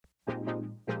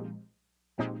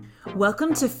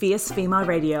Welcome to Fierce Female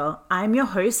Radio. I'm your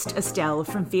host, Estelle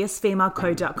from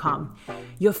fiercefemaleco.com,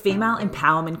 your female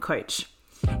empowerment coach.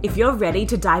 If you're ready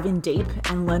to dive in deep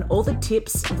and learn all the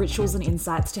tips, rituals, and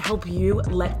insights to help you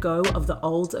let go of the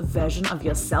old version of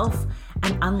yourself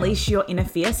and unleash your inner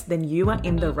fierce, then you are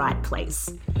in the right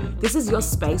place. This is your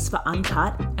space for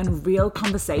uncut and real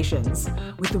conversations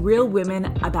with real women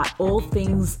about all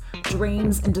things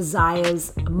dreams and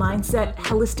desires, mindset,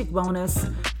 holistic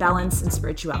wellness, balance, and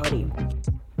spirituality.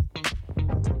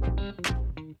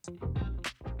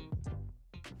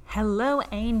 Hello,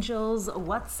 angels.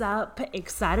 What's up?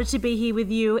 Excited to be here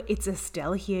with you. It's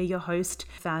Estelle here, your host,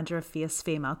 founder of Fierce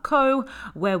Female Co.,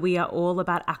 where we are all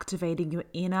about activating your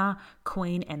inner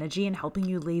queen energy and helping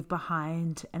you leave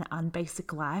behind an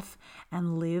unbasic life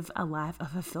and live a life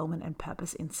of fulfillment and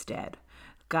purpose instead.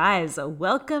 Guys,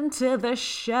 welcome to the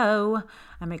show.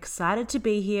 I'm excited to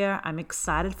be here. I'm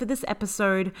excited for this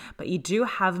episode, but you do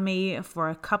have me for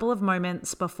a couple of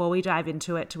moments before we dive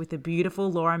into it with the beautiful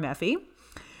Laura Murphy.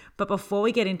 But before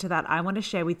we get into that, I want to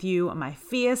share with you my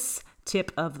fierce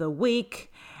tip of the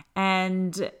week.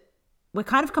 And we're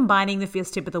kind of combining the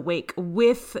fierce tip of the week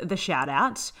with the shout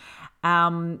out.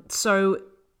 So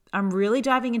I'm really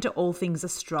diving into all things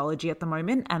astrology at the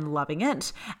moment and loving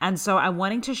it. And so I'm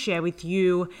wanting to share with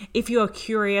you, if you're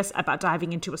curious about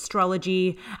diving into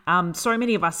astrology, so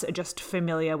many of us are just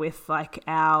familiar with like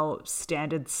our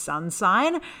standard sun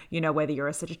sign, you know, whether you're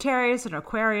a Sagittarius, an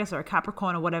Aquarius, or a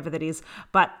Capricorn, or whatever that is.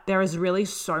 But there is really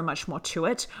so much more to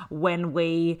it when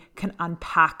we can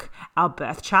unpack our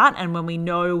birth chart and when we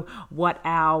know what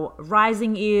our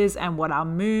rising is and what our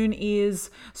moon is.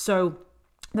 So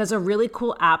there's a really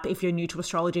cool app if you're new to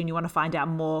astrology and you want to find out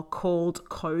more called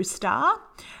CoStar.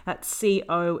 That's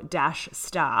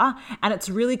CO-star. And it's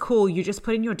really cool. You just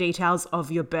put in your details of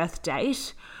your birth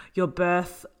date, your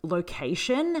birth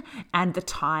location, and the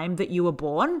time that you were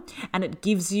born. And it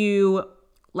gives you,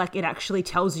 like, it actually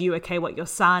tells you, okay, what your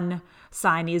sun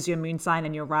sign is, your moon sign,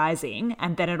 and your rising.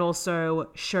 And then it also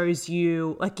shows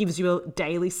you, like, gives you a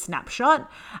daily snapshot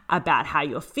about how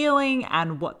you're feeling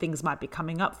and what things might be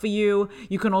coming up for you.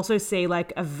 You can also see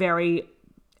like a very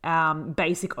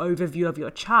basic overview of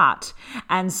your chart.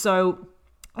 And so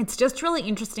it's just really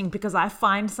interesting because I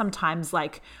find sometimes,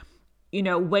 like, you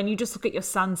know, when you just look at your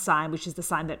sun sign, which is the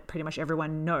sign that pretty much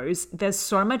everyone knows, there's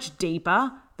so much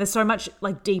deeper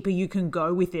you can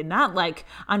go within that, like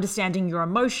understanding your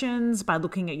emotions by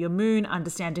looking at your moon,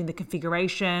 understanding the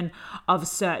configuration of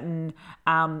certain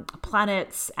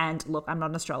planets. And look, I'm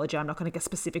not an astrologer. I'm not going to get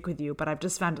specific with you, but I've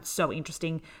just found it so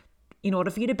interesting in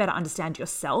order for you to better understand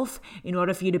yourself, in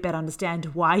order for you to better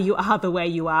understand why you are the way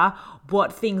you are,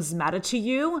 what things matter to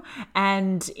you.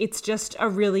 And it's just a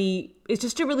really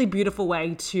beautiful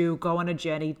way to go on a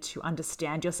journey to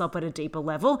understand yourself at a deeper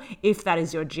level, if that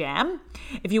is your jam.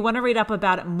 If you want to read up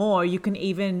about it more, you can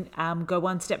even go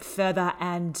one step further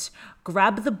and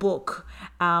grab the book,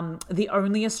 The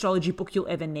Only Astrology Book You'll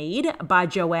Ever Need by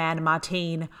Joanne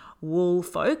Martine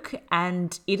Woolfolk.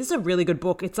 And it is a really good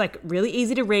book. It's like really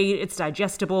easy to read. It's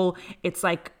digestible. It's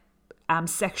like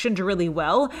sectioned really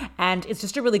well. And it's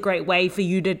just a really great way for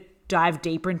you to dive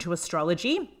deeper into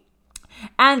astrology.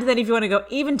 And then if you want to go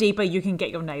even deeper, you can get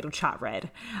your natal chart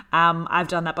read. I've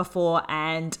done that before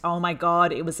and oh my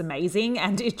God, it was amazing.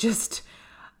 And it just,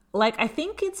 like, I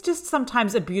think it's just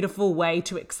sometimes a beautiful way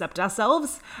to accept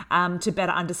ourselves, to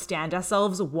better understand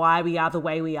ourselves, why we are the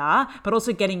way we are, but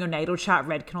also getting your natal chart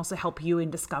read can also help you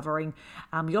in discovering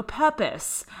your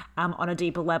purpose on a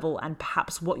deeper level and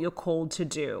perhaps what you're called to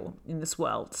do in this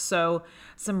world. So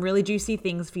some really juicy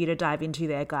things for you to dive into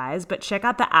there, guys, but check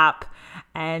out the app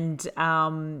and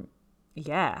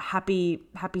happy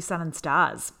sun and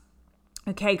stars.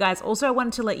 Okay, guys, also I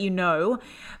wanted to let you know,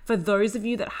 for those of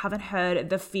you that haven't heard,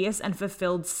 the Fierce and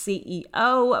Fulfilled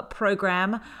CEO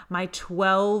program, my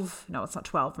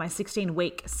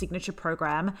 16-week signature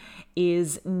program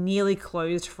is nearly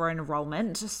closed for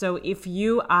enrollment. So if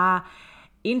you are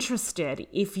interested,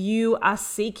 if you are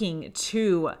seeking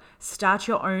to start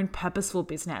your own purposeful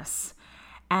business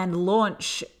and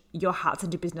launch your heart's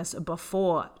into business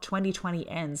before 2020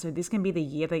 ends. So this can be the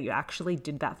year that you actually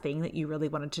did that thing that you really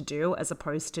wanted to do, as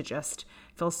opposed to just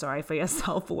feel sorry for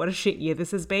yourself for what a shit year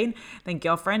this has been. Then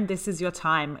girlfriend, this is your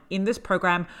time. In this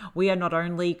program, we are not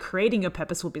only creating your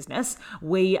purposeful business,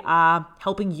 we are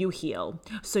helping you heal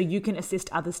so you can assist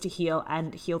others to heal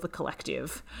and heal the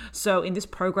collective. So in this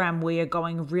program, we are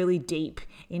going really deep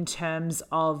in terms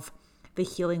of the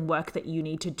healing work that you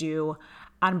need to do,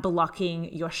 unblocking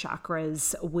your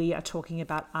chakras. We are talking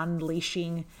about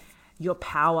unleashing your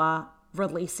power,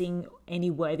 releasing any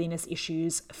worthiness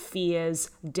issues, fears,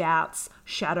 doubts,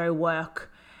 shadow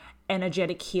work,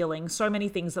 energetic healing, so many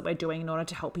things that we're doing in order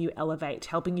to help you elevate,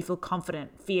 helping you feel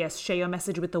confident, fierce, share your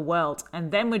message with the world.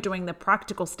 And then we're doing the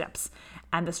practical steps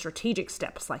and the strategic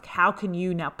steps, like how can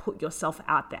you now put yourself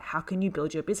out there? How can you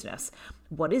build your business?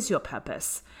 What is your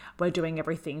purpose? We're doing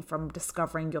everything from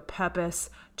discovering your purpose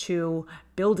to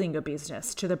building your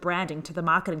business, to the branding, to the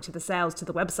marketing, to the sales, to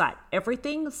the website,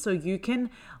 everything so you can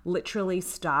literally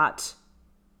start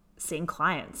seeing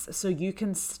clients, so you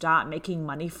can start making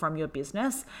money from your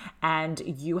business and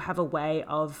you have a way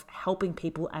of helping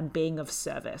people and being of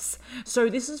service. So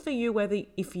this is for you, whether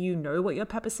if you know what your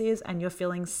purpose is and you're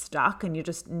feeling stuck and you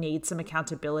just need some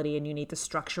accountability and you need the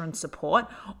structure and support,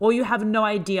 or you have no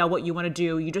idea what you want to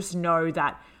do, you just know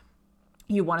that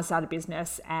you want to start a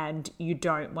business and you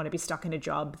don't want to be stuck in a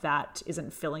job that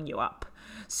isn't filling you up.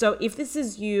 So if this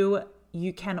is you,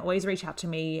 you can always reach out to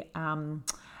me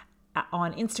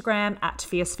on Instagram at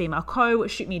Fierce Female Co.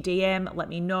 Shoot me a DM. Let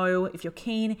me know if you're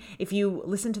keen. If you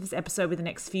listen to this episode within the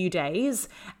next few days,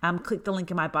 click the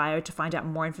link in my bio to find out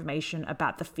more information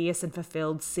about the Fierce and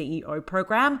Fulfilled CEO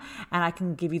program, and I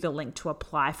can give you the link to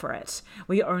apply for it.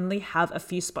 We only have a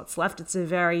few spots left. It's a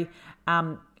very,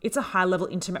 it's a high level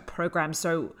intimate program.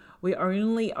 So we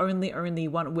only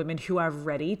want women who are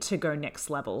ready to go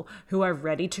next level, who are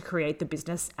ready to create the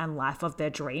business and life of their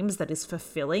dreams that is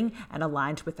fulfilling and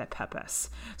aligned with their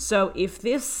purpose. So if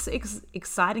this is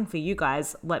exciting for you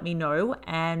guys, let me know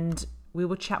and we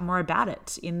will chat more about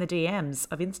it in the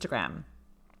DMs of Instagram.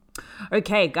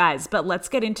 Okay, guys, but let's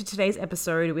get into today's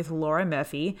episode with Laura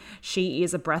Murphy. She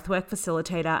is a breathwork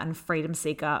facilitator and freedom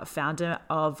seeker, founder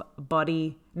of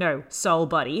Soul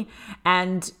Body.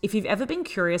 And if you've ever been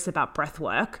curious about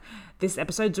breathwork, this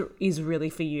episode is really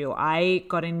for you. I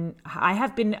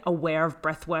have been aware of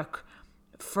breathwork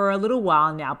for a little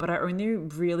while now, but I only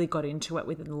really got into it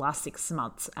within the last 6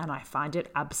 months, and I find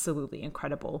it absolutely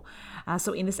incredible.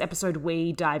 So in this episode,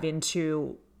 we dive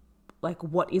into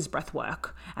what is breath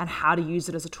work and how to use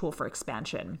it as a tool for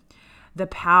expansion, the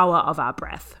power of our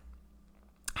breath,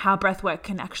 how breath work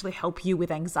can actually help you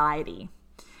with anxiety.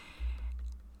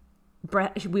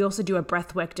 We also do a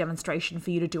breathwork demonstration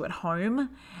for you to do at home.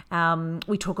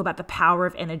 We talk about the power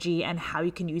of energy and how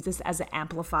you can use this as an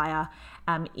amplifier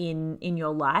in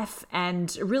your life,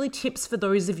 and really tips for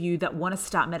those of you that want to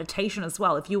start meditation as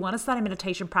well. If you want to start a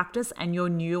meditation practice and you're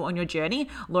new on your journey,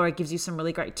 Laura gives you some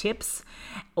really great tips.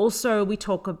 Also, we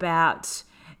talk about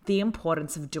the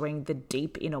importance of doing the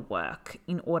deep inner work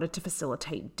in order to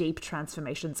facilitate deep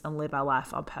transformations and live our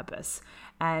life on purpose.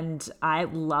 And I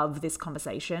love this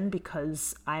conversation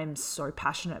because I'm so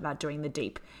passionate about doing the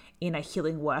deep inner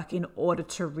healing work in order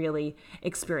to really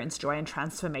experience joy and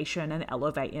transformation and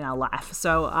elevate in our life.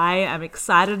 So I am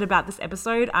excited about this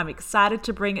episode. I'm excited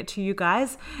to bring it to you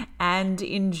guys and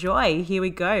enjoy. Here we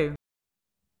go.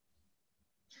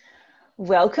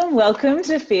 Welcome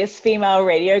to Fierce Female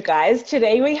Radio, guys.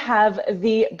 Today we have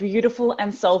the beautiful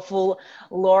and soulful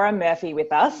Laura Murphy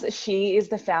with us. She is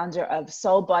the founder of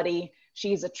Soul Body.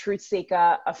 She's a truth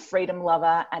seeker, a freedom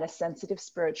lover, and a sensitive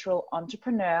spiritual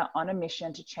entrepreneur on a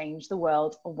mission to change the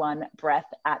world one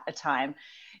breath at a time.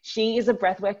 She is a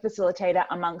breathwork facilitator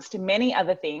amongst many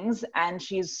other things, and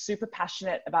she is super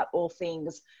passionate about all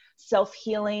things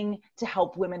self-healing to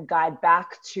help women guide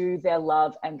back to their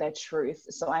love and their truth.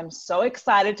 So I'm so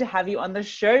excited to have you on the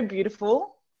show,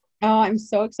 beautiful. Oh, I'm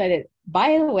so excited.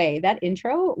 By the way, that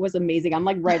intro was amazing. I'm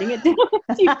like writing it down.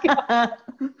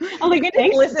 I'm like,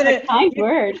 thanks for that kind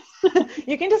word.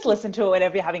 You can just listen to it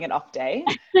whenever you're having an off day.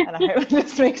 And I hope it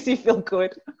just makes you feel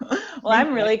good. Well,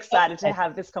 I'm really excited to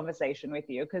have this conversation with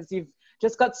you because you've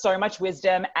just got so much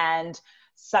wisdom and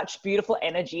such beautiful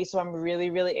energy. So I'm really,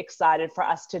 really excited for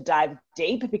us to dive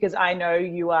deep because I know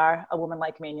you are a woman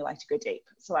like me and you like to go deep.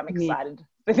 So I'm excited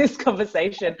for this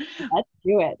conversation. Let's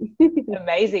do it.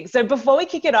 Amazing. So before we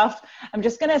kick it off, I'm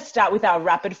just going to start with our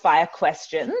rapid fire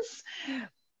questions.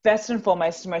 First and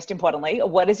foremost, most importantly,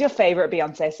 what is your favorite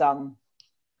Beyonce song?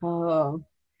 Oh,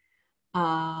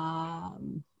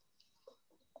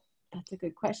 that's a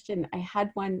good question. I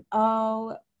had one.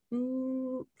 I'll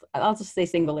just say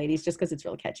Single Ladies just because it's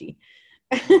real catchy.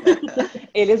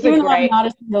 It is a great.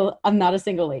 I'm not a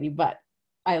single lady, but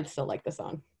I still like the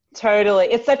song. Totally.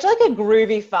 It's such like a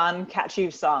groovy, fun,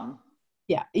 catchy song.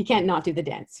 Yeah, you can't not do the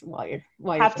dance while you're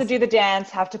have to do the dance,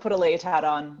 have to put a leotard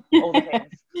on, all the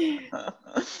things.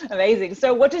 Amazing.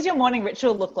 So what does your morning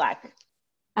ritual look like?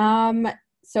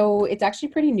 So it's actually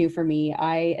pretty new for me.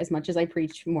 As much as I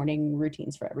preach morning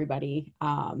routines for everybody,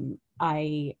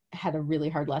 I had a really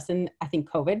hard lesson, I think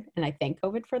COVID, and I thank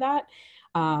COVID for that,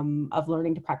 of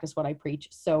learning to practice what I preach.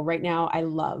 So right now I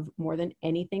love more than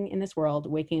anything in this world,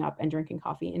 waking up and drinking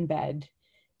coffee in bed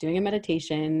doing a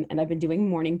meditation, and I've been doing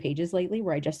morning pages lately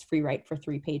where I just free write for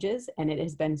 3 pages, and it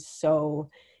has been so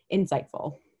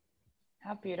insightful.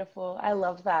 How beautiful. I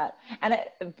love that. And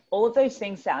all of those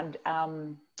things sound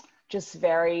just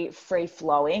very free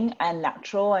flowing and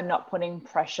natural, and not putting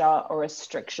pressure or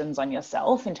restrictions on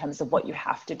yourself in terms of what you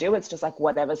have to do. It's just like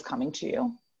whatever's coming to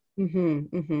you.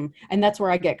 And that's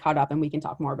where I get caught up, and we can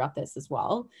talk more about this as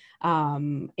well.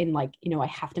 In like, I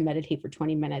have to meditate for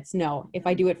 20 minutes. No, if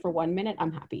I do it for 1 minute,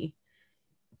 I'm happy.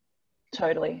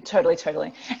 Totally.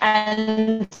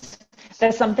 And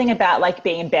there's something about like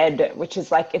being in bed, which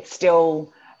is like, it's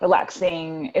still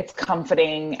relaxing, it's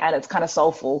comforting, and it's kind of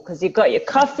soulful because you've got your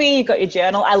coffee, you've got your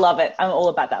journal. I love it. I'm all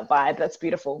about that vibe. That's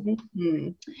beautiful.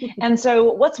 And so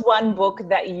what's one book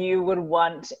that you would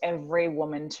want every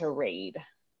woman to read?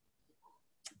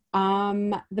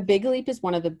 The Big Leap is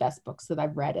one of the best books that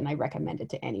I've read, and I recommend it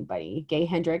to anybody. Gay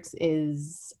Hendricks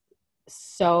is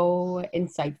so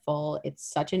insightful. It's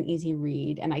such an easy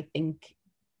read. And I think,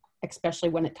 especially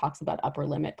when it talks about upper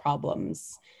limit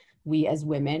problems, we as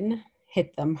women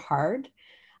hit them hard.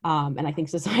 And I think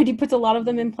society puts a lot of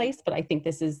them in place, but I think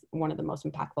this is one of the most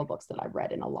impactful books that I've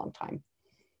read in a long time.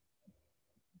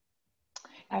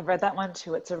 I've read that one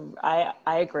too. I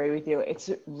agree with you. It's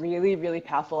really, really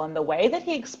powerful. And the way that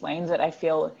he explains it, I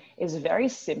feel, is very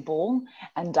simple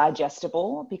and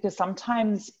digestible, because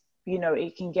sometimes,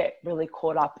 it can get really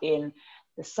caught up in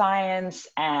the science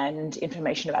and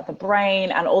information about the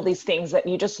brain and all these things that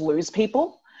you just lose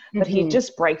people. But he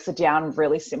just breaks it down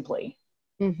really simply.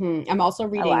 I'm also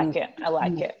reading. I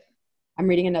like it. I'm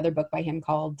reading another book by him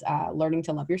called Learning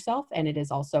to Love Yourself, and it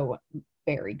is also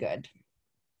very good.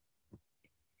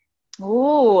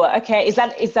 Oh, okay. Is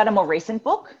that a more recent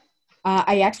book?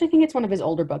 I actually think it's one of his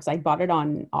older books. I bought it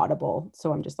on Audible,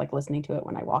 so I'm just like listening to it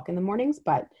when I walk in the mornings.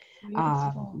 But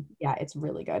yeah, it's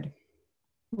really good.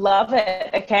 Love it.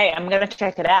 Okay, I'm going to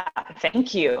check it out.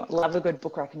 Thank you. Love a good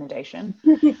book recommendation.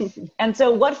 And so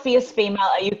what fierce female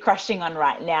are you crushing on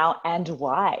right now, and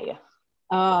why?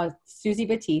 Susie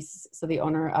Batiste, so the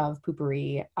owner of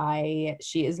Poo-Pourri.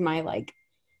 She is my like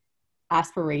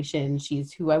aspiration.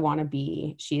 She's who I want to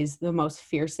be. She's the most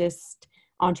fiercest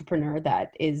entrepreneur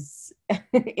that is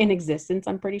in existence,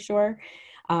 I'm pretty sure.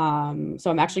 So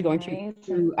I'm actually going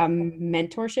through a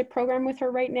mentorship program with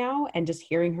her right now, and just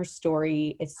hearing her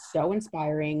story is so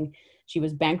inspiring. She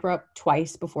was bankrupt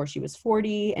twice before she was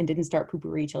 40 and didn't start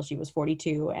Poo-Pourri till she was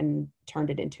 42 and turned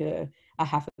it into a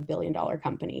 $500 million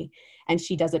company. And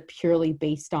she does it purely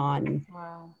based on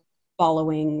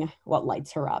following what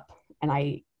lights her up. And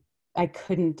I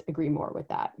couldn't agree more with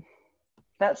that.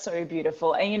 That's so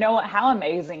beautiful. And you know what, how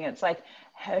amazing. It's like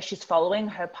she's following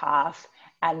her path,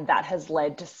 and that has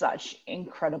led to such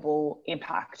incredible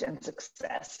impact and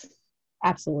success.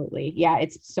 Absolutely. Yeah,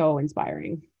 it's so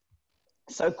inspiring.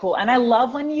 So cool. And I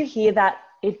love when you hear that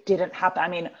it didn't happen. I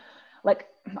mean, like,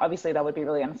 obviously that would be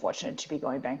really unfortunate to be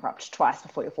going bankrupt twice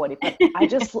before you're 40, but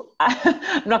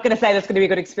I'm not going to say that's going to be a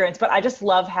good experience, but I just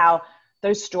love how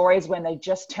those stories, when they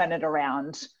just turn it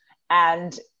around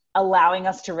and allowing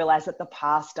us to realize that the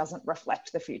past doesn't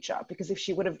reflect the future. Because if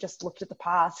she would have just looked at the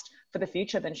past for the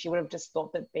future, then she would have just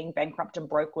thought that being bankrupt and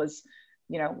broke was,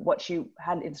 what she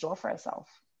had in store for herself.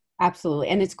 Absolutely.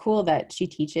 And it's cool that she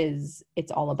teaches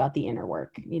it's all about the inner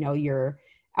work. Your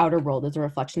outer world is a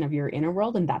reflection of your inner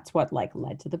world. And that's what like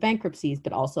led to the bankruptcies,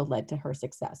 but also led to her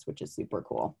success, which is super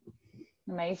cool.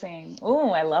 Amazing. Oh,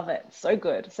 I love it. So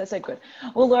good. So good.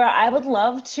 Well, Laura, I would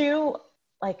love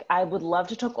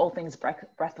to talk all things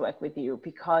breathwork with you,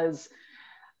 because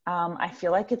I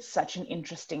feel like it's such an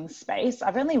interesting space.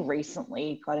 I've only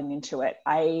recently gotten into it.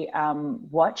 I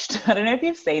watched, I don't know if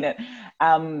you've seen it.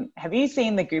 Have you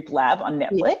seen The Goop Lab on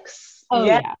Netflix? Oh,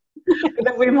 yeah.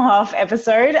 The Wim Hof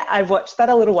episode. I watched that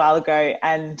a little while ago,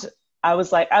 and I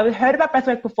was like, I heard about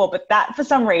breathwork before, but that for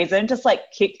some reason just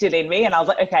like kicked it in me. And I was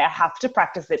like, okay, I have to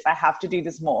practice this. I have to do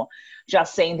this more.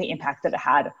 Just seeing the impact that it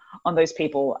had on those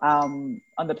people, on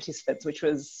the participants, which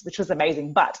was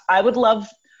amazing. But I would love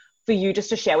for you just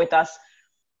to share with us,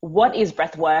 what is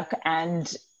breathwork?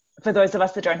 And for those of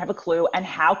us that don't have a clue, and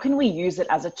how can we use it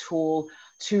as a tool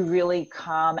to really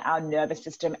calm our nervous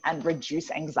system and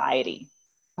reduce anxiety?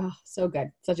 Oh, so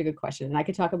good. Such a good question. And I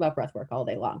could talk about breathwork all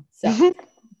day long. So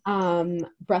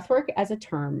breathwork as a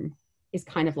term is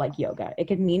kind of like yoga. It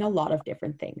can mean a lot of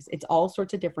different things. It's all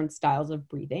sorts of different styles of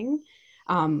breathing.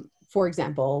 For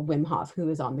example, Wim Hof, who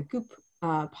is on the Goop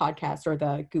podcast or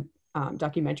the Goop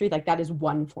documentary, like that is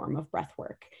one form of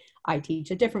breathwork. I teach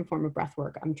a different form of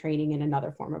breathwork. I'm training in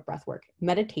another form of breathwork.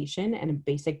 Meditation and a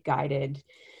basic guided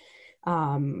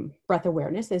breath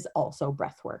awareness is also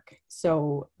breathwork.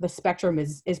 So the spectrum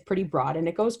is pretty broad, and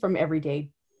it goes from everyday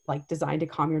like designed to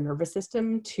calm your nervous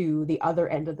system, to the other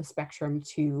end of the spectrum,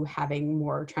 to having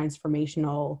more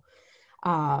transformational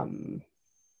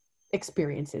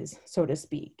experiences, so to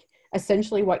speak.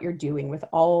 Essentially what you're doing with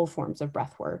all forms of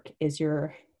breath work is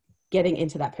you're getting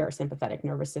into that parasympathetic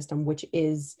nervous system, which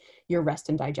is your rest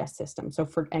and digest system. So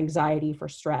for anxiety, for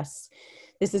stress,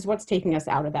 this is what's taking us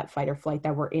out of that fight or flight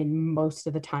that we're in most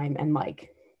of the time. And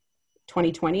like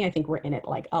 2020, I think we're in it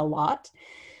like a lot.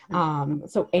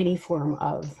 So any form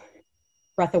of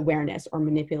breath awareness or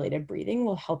manipulated breathing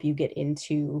will help you get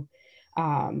into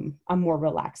a more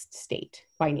relaxed state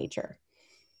by nature.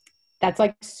 That's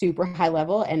like super high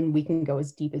level, and we can go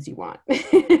as deep as you want.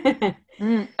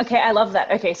 Okay, I love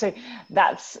that. Okay,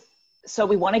 so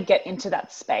we want to get into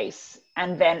that space,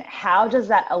 and then how does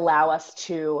that allow us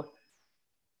to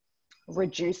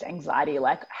reduce anxiety?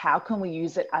 Like, how can we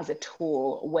use it as a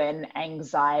tool when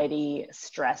anxiety,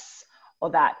 stress, or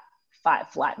that fight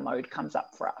flight mode comes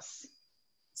up for us?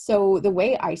 So the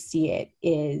way I see it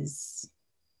is,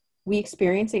 we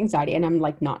experience anxiety, and I'm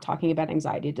like not talking about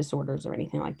anxiety disorders or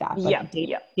anything like that, but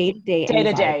day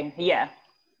to day, yeah.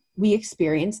 We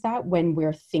experience that when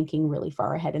we're thinking really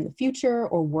far ahead in the future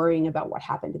or worrying about what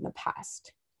happened in the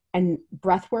past. And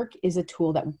breath work is a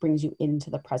tool that brings you into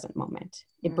the present moment.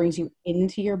 It brings you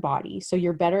into your body. So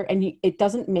you're better, and it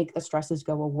doesn't make the stresses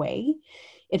go away.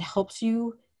 It helps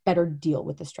you better deal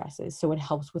with the stresses. So it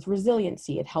helps with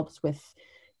resiliency. It helps with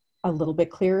a little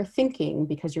bit clearer thinking,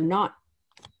 because you're not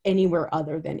anywhere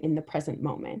other than in the present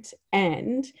moment.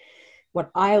 And what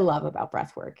I love about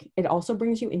breath work, it also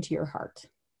brings you into your heart.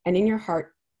 And in your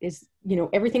heart is, you know,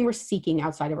 everything we're seeking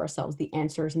outside of ourselves, the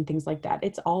answers and things like that.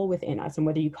 It's all within us. And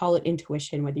whether you call it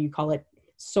intuition, whether you call it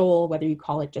soul, whether you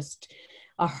call it just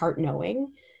a heart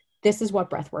knowing, this is what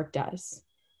breath work does.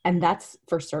 And that's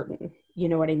for certain. You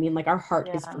know what I mean? Like our heart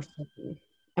is for certain,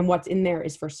 and what's in there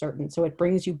is for certain. So it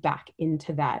brings you back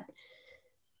into that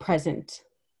present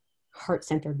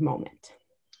heart-centered moment.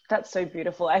 That's so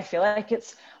beautiful. I feel like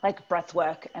it's like breath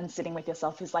work and sitting with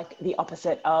yourself is like the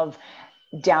opposite of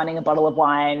downing a bottle of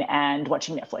wine and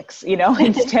watching Netflix, you know,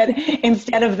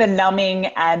 instead of the numbing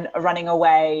and running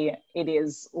away, it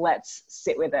is let's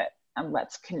sit with it and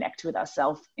let's connect with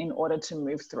ourselves in order to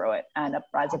move through it and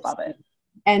rise above it.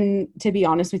 And to be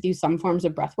honest with you, some forms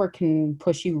of breath work can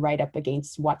push you right up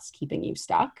against what's keeping you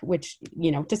stuck, which,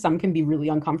 you know, to some can be really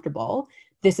uncomfortable.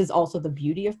 This is also the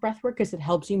beauty of breath work, because it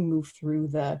helps you move through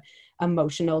the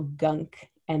emotional gunk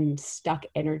and stuck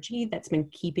energy that's been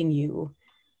keeping you,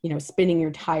 you know, spinning your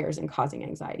tires and causing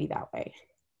anxiety that way.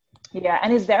 Yeah.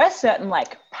 And is there a certain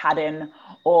like pattern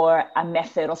or a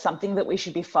method or something that we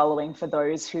should be following for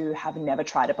those who have never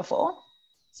tried it before?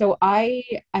 So I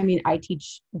mean, I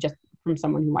teach just from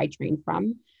someone who I trained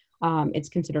from. It's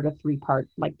considered a 3-part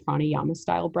like pranayama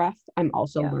style breath. I'm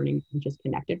also learning from just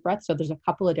connected breath. So there's a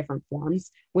couple of different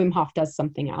forms. Wim Hof does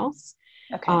something else.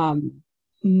 Okay.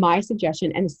 My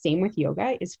suggestion, and the same with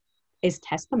yoga, is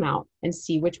test them out and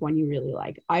see which one you really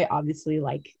like. I obviously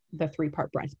like the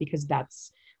 3-part breath because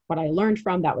that's what I learned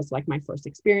from. That was like my first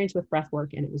experience with breath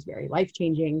work, and it was very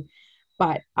life-changing.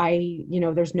 But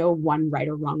there's no one right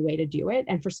or wrong way to do it.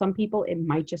 And for some people, it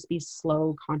might just be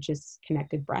slow, conscious,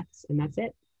 connected breaths, and that's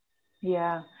it.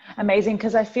 Yeah, amazing.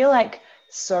 Because I feel like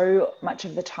so much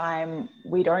of the time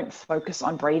we don't focus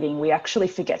on breathing. We actually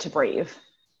forget to breathe.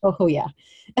 Oh yeah.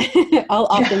 I'll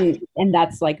often, and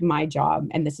that's like my job.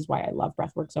 And this is why I love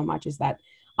breath work so much, is that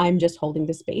I'm just holding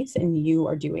the space and you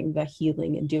are doing the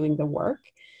healing and doing the work.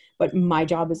 But my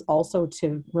job is also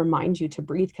to remind you to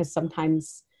breathe, because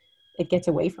sometimes it gets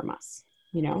away from us,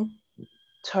 you know?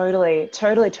 Totally.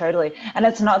 And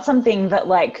it's not something that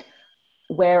like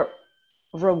we're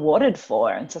rewarded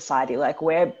for in society. Like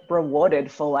we're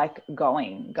rewarded for like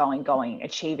going,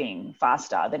 achieving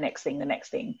faster, the next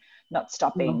thing, not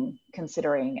stopping,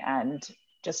 considering, and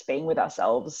just being with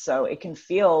ourselves. So it can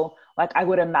feel like, I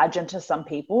would imagine to some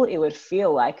people, it would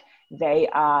feel like they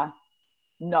are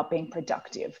not being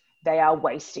productive. They are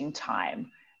wasting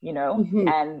time, you know?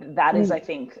 And that is, I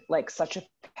think, like such a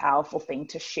powerful thing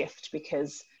to shift,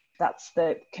 because that's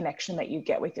the connection that you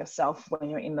get with yourself when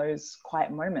you're in those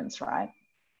quiet moments, right?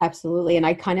 Absolutely. And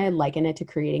I kind of liken it to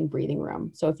creating breathing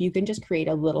room. So if you can just create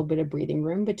a little bit of breathing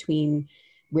room between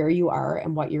where you are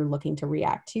and what you're looking to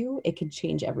react to, it could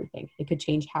change everything. It could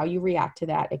change how you react to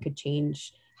that. It could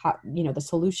change how, the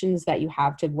solutions that you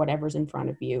have to whatever's in front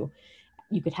of you.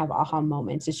 You could have aha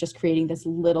moments. It's just creating this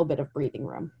little bit of breathing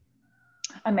room.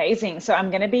 Amazing. So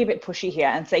I'm going to be a bit pushy here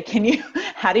and say,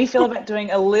 how do you feel about doing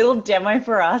a little demo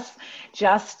for us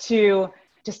just to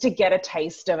get a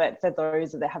taste of it for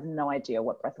those that have no idea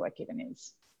what breathwork even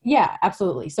is? Yeah,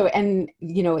 absolutely. So, and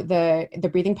the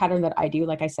breathing pattern that I do,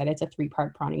 like I said, it's a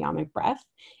 3-part pranayamic breath.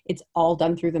 It's all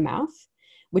done through the mouth,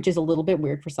 which is a little bit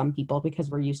weird for some people because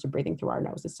we're used to breathing through our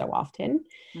noses so often.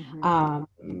 Mm-hmm.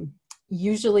 Um,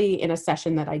 Usually in a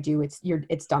session that I do,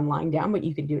 it's done lying down, but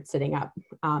you can do it sitting up,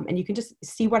 and you can just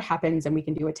see what happens, and we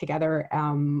can do it together,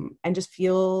 and just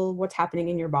feel what's happening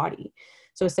in your body.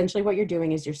 So essentially, what you're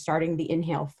doing is you're starting the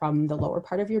inhale from the lower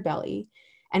part of your belly.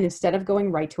 And instead of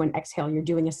going right to an exhale, you're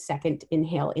doing a second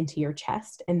inhale into your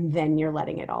chest, and then you're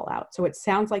letting it all out. So it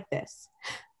sounds like this.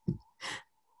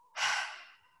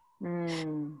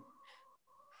 Mm.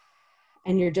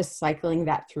 And you're just cycling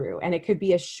that through. And it could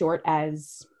be as short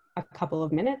as a couple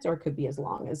of minutes, or it could be as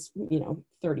long as,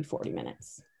 30, 40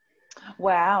 minutes.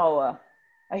 Wow.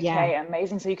 Okay, Yeah.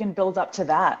 amazing. So you can build up to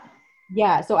that.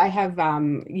 Yeah. So I have,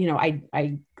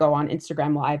 I go on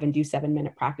Instagram Live and do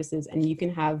 7-minute practices, and you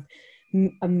can have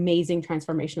amazing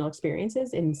transformational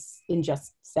experiences in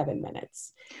just 7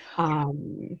 minutes.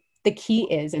 The key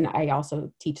is, and I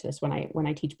also teach this when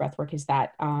I teach breath work, is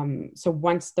that, so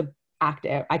once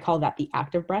I call that the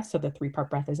active breath. So the 3-part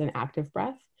breath is an active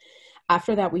breath.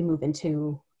 After that, we move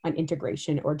into an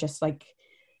integration, or just like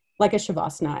a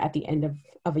shavasana at the end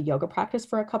of a yoga practice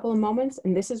for a couple of moments.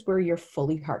 And this is where you're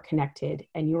fully heart connected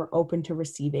and you're open to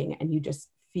receiving, and you just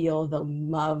feel the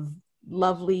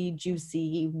lovely,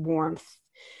 juicy warmth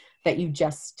that you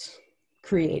just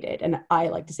created. And I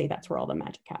like to say that's where all the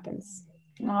magic happens.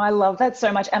 Oh, I love that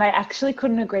so much. And I actually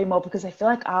couldn't agree more, because I feel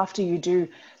like after you do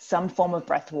some form of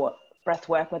breath work,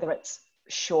 whether it's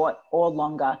short or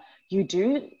longer, you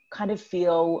do kind of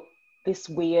feel this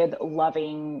weird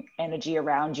loving energy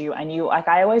around you. And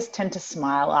I always tend to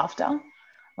smile after,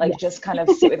 Yes. just kind of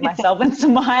sit with myself and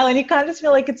smile. And you kind of just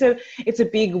feel like it's a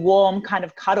big, warm kind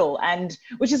of cuddle, and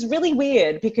which is really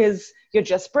weird because you're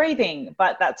just breathing.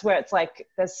 But that's where it's like,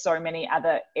 there's so many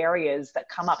other areas that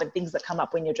come up and things that come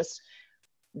up when you're just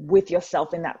with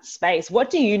yourself in that space. What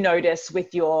do you notice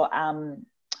with your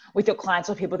clients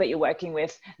or people that you're working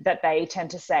with that they tend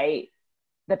to say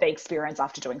that they experience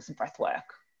after doing some breath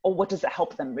work, or what does it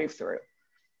help them move through?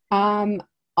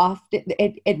 Often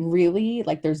it really,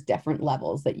 like, there's different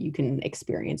levels that you can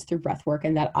experience through breath work,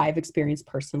 and that I've experienced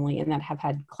personally and that have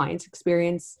had clients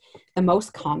experience. The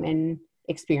most common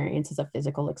experience is a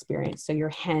physical experience. So your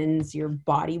hands, your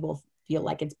body will feel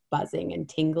like it's buzzing and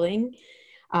tingling.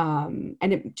 And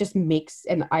it just makes,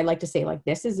 and I like to say, like,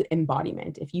 this is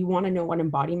embodiment. If you want to know what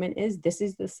embodiment is, this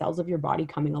is the cells of your body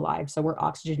coming alive. So we're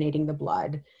oxygenating the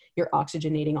blood, you're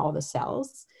oxygenating all the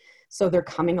cells. So they're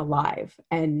coming alive.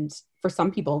 And for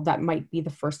some people, that might be the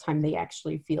first time they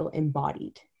actually feel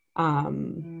embodied.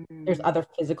 There's other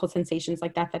physical sensations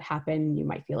like that happen. You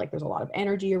might feel like there's a lot of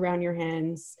energy around your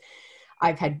hands.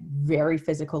 I've had very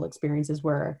physical experiences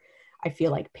where I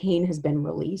feel like pain has been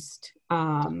released,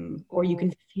 or you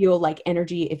can feel like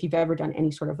energy. If you've ever done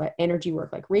any sort of energy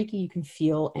work like Reiki, you can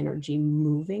feel energy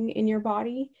moving in your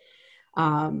body.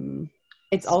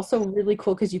 It's also really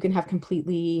cool because you can have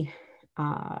completely,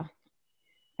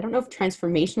 I don't know if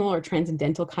transformational or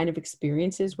transcendental kind of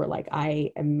experiences where, like,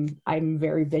 I'm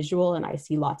very visual and I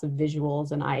see lots of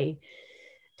visuals and I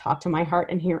talk to my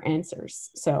heart and hear answers.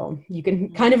 So you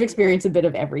can kind of experience a bit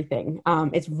of everything.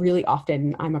 It's really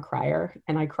often, I'm a crier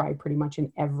and I cry pretty much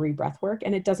in every breath work,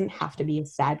 and it doesn't have to be a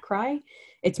sad cry.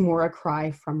 It's more a cry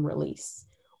from release.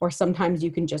 Or sometimes you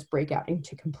can just break out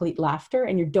into complete laughter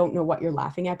and you don't know what you're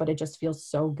laughing at, but it just feels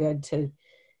so good to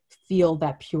feel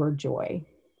that pure joy.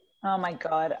 Oh my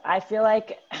God. I feel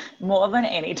like more than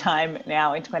any time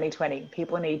now in 2020,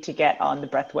 people need to get on the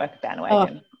breathwork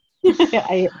bandwagon. Oh.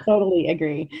 I totally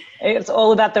agree. It's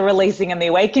all about the releasing and the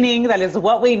awakening. That is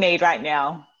what we need right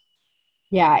now.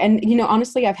 Yeah. And,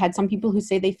 honestly, I've had some people who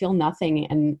say they feel nothing.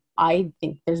 And I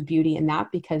think there's beauty in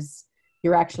that because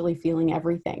you're actually feeling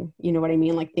everything. You know what I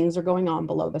mean? Like, things are going on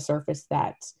below the surface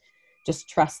that just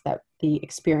trust that the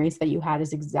experience that you had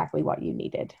is exactly what you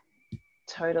needed.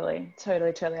 Totally.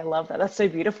 I love that. That's so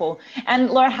beautiful. And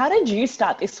Laura, how did you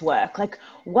start this work? Like,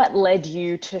 what led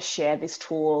you to share this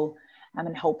tool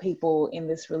and help people in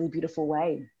this really beautiful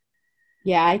way?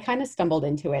 Yeah, I kind of stumbled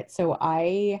into it. So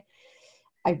I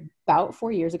about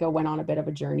 4 years ago went on a bit of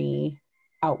a journey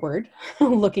outward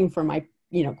looking for my,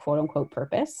 quote unquote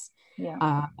purpose.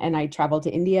 Yeah. And I traveled to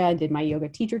India and did my yoga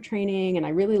teacher training, and I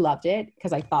really loved it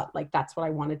because I thought, like, that's what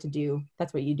I wanted to do.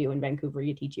 That's what you do in Vancouver,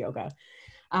 you teach yoga.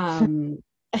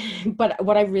 But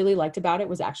what I really liked about it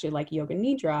was actually like yoga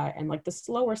nidra and like the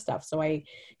slower stuff. So I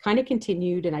kind of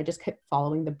continued and I just kept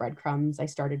following the breadcrumbs. I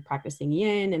started practicing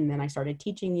yin, and then I started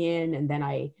teaching yin. And then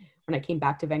when I came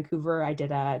back to Vancouver, I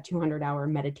did a 200-hour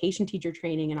meditation teacher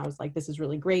training, and I was like, this is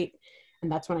really great.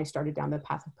 And that's when I started down the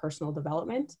path of personal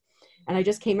development. And I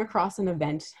just came across an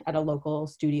event at a local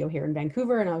studio here in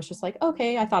Vancouver. And I was just like,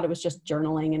 okay, I thought it was just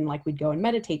journaling and like we'd go and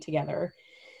meditate together.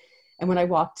 And when I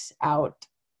walked out,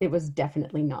 it was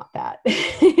definitely not that.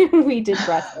 We did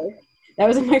breath work. That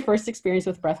was my first experience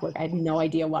with breath work. I had no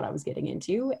idea what I was getting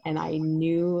into. And I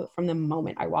knew from the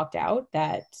moment I walked out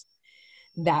that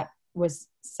that was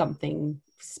something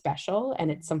special. And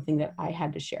it's something that I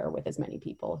had to share with as many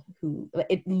people who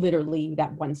it literally,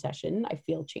 that one session, I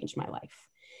feel changed my life.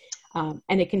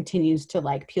 And it continues to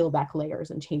like peel back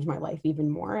layers and change my life even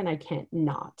more. And I can't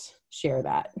not share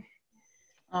that.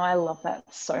 Oh, I love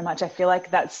that so much. I feel like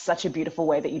that's such a beautiful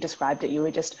way that you described it. You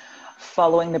were just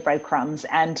following the breadcrumbs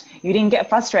and you didn't get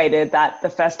frustrated that the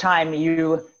first time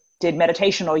you did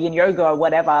meditation or yin yoga or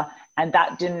whatever, and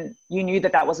you knew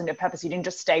that wasn't your purpose. You didn't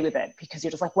just stay with it because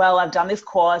you're just like, well, I've done this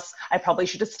course. I probably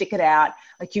should just stick it out.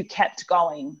 Like you kept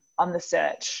going on the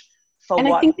search for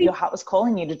what your heart was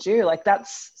calling you to do. Like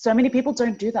so many people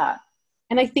don't do that.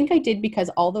 And I think I did because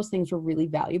all those things were really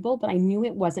valuable, but I knew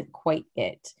it wasn't quite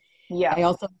it.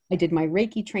 Yeah. I did my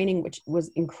Reiki training, which was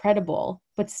incredible,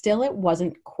 but still it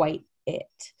wasn't quite it.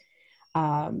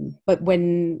 But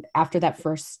after that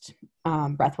first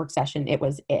breathwork session, it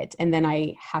was it. And then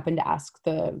I happened to ask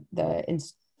the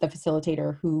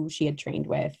facilitator who she had trained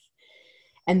with.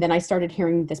 And then I started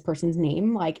hearing this person's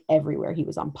name like everywhere. He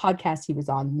was on podcasts, he was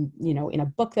on, in a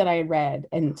book that I had read.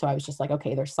 And so I was just like,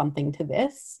 okay, there's something to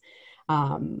this.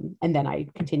 And then I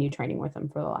continued training with him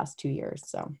for the last 2 years.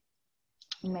 So.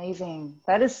 Amazing.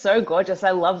 That is so gorgeous.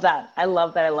 I love that. I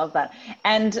love that.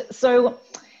 And so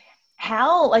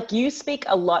you speak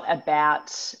a lot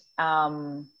about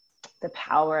the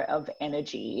power of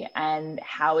energy and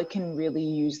how we can really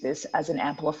use this as an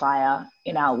amplifier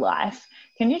in our life.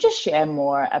 Can you just share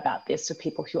more about this for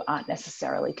people who aren't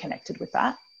necessarily connected with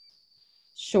that?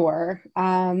 Sure.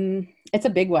 It's a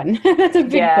big one. That's a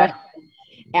big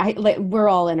question. We're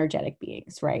all energetic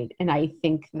beings, right? And I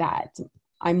think that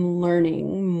I'm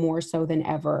learning more so than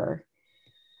ever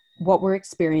what we're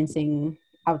experiencing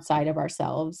outside of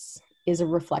ourselves is a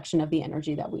reflection of the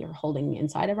energy that we are holding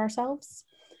inside of ourselves.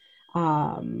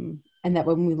 And that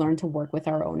when we learn to work with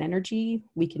our own energy,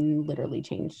 we can literally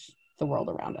change the world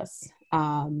around us.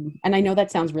 And I know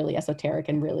that sounds really esoteric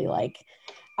and really like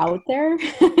out there.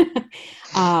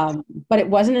 But it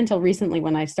wasn't until recently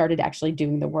when I started actually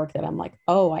doing the work that I'm like,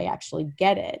 oh, I actually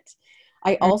get it.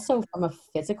 I also, from a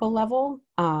physical level,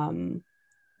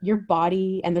 your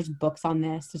body, and there's books on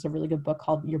this. There's a really good book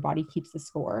called Your Body Keeps the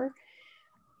Score.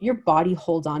 Your body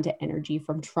holds on to energy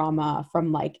from trauma,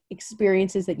 from like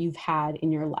experiences that you've had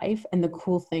in your life. And the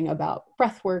cool thing about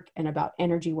breath work and about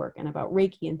energy work and about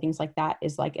Reiki and things like that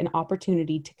is like an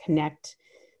opportunity to connect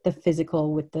the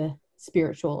physical with the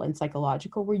spiritual and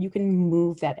psychological, where you can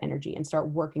move that energy and start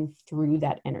working through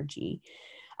that energy.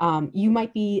 You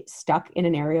might be stuck in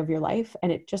an area of your life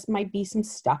and it just might be some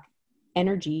stuck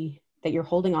energy that you're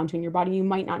holding onto in your body. You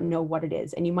might not know what it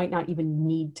is, and you might not even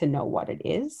need to know what it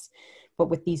is. But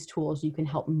with these tools, you can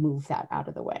help move that out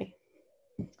of the way.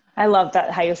 I love that,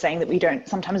 how you're saying that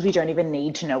sometimes we don't even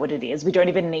need to know what it is. We don't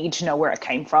even need to know where it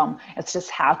came from. It's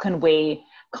just, how can we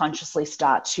consciously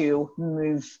start to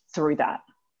move through that?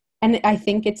 And I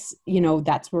think it's,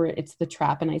 that's where it's the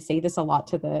trap. And I say this a lot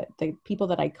to the people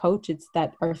that I coach. It's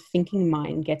that our thinking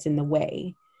mind gets in the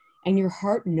way, and your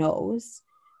heart knows,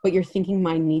 but your thinking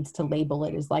mind needs to label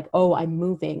it as like, oh, I'm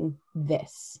moving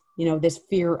this, this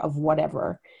fear of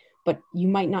whatever. But you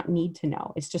might not need to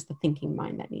know. It's just the thinking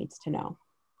mind that needs to know.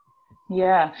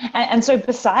 Yeah. And so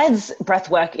besides breath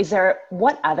work,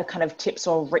 what other kind of tips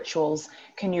or rituals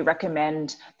can you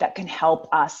recommend that can help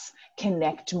us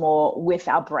connect more with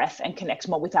our breath and connect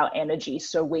more with our energy,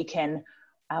 so we can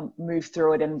move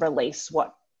through it and release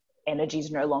what energy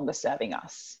is no longer serving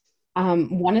us?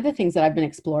 One of the things that I've been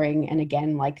exploring, and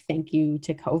again, like thank you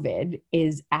to COVID,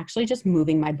 is actually just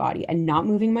moving my body, and not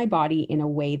moving my body in a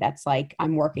way that's like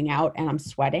I'm working out and I'm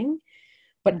sweating,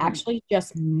 but actually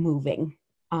just moving.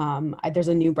 There's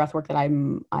a new breathwork that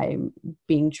I'm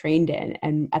being trained in,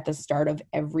 and at the start of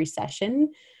every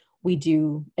session, we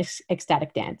do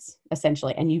ecstatic dance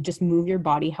essentially, and you just move your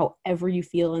body however you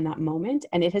feel in that moment.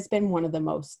 And it has been one of the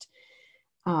most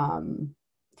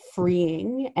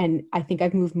freeing, and I think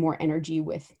I've moved more energy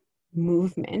with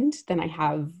movement than I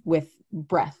have with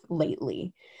breath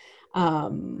lately.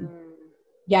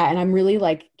 Yeah, and I'm really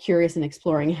like curious and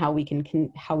exploring how we can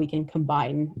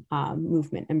combine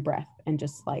movement and breath and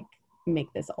just like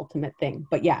make this ultimate thing.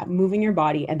 But yeah, moving your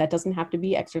body, and that doesn't have to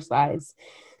be exercise.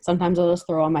 Sometimes I'll just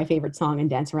throw on my favorite song and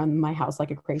dance around my house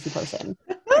like a crazy person.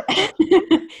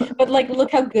 But like,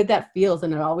 look how good that feels.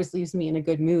 And it always leaves me in a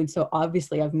good mood. So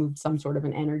obviously I've moved some sort of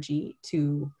an energy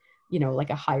to, like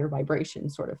a higher vibration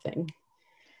sort of thing.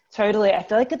 Totally. I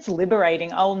feel like it's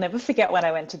liberating. I'll never forget when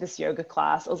I went to this yoga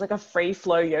class. It was like a free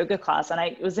flow yoga class. And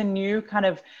it was a new kind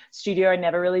of studio. I'd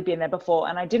never really been there before.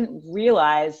 And I didn't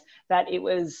realize that it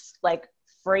was like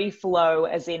free flow,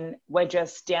 as in we're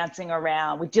just dancing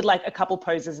around. We did like a couple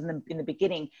poses in the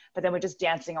beginning, but then we're just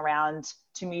dancing around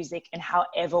to music in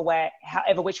however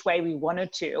which way we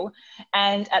wanted to.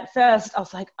 And at first I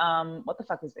was like, what the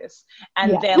fuck is this?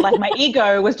 And then like my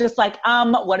ego was just like,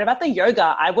 what about the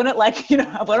yoga? I wouldn't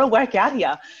I want to work out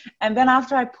here. And then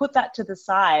after I put that to the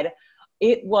side,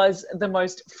 it was the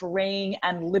most freeing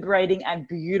and liberating and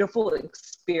beautiful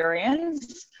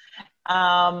experience.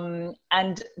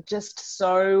 And just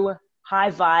so high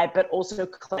vibe, but also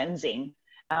cleansing.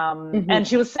 And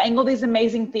she was saying all these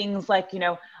amazing things like,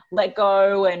 let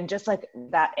go, and just like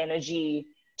that energy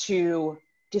to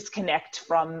disconnect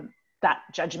from that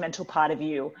judgmental part of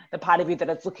you, the part of you that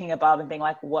is looking above and being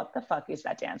like, what the fuck is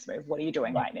that dance move? What are you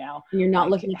doing right now? You're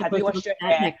not like, looking at have you washed your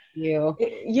hair next to you.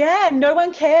 Yeah, no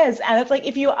one cares. And it's like,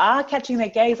 if you are catching their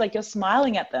gaze, like you're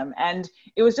smiling at them. And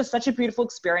it was just such a beautiful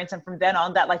experience. And from then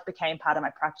on, that like became part of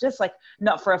my practice, like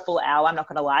not for a full hour, I'm not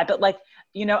going to lie, but like,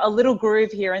 a little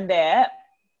groove here and there,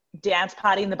 dance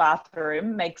party in the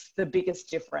bathroom makes the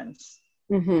biggest difference.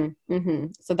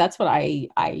 So that's what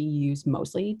I use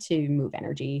mostly to move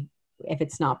energy. If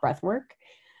it's not breath work,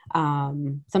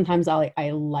 sometimes I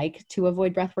like to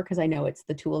avoid breath work because I know it's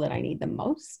the tool that I need the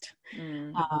most.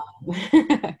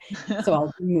 So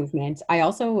I'll do movement. I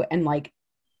also, and like,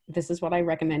 this is what I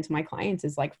recommend to my clients,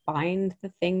 is like, find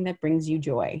the thing that brings you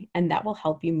joy, and that will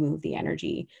help you move the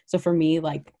energy. So for me,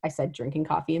 like I said, drinking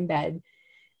coffee in bed,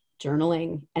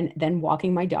 journaling, and then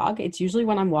walking my dog. It's usually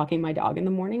when I'm walking my dog in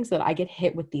the mornings that I get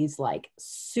hit with these like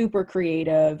super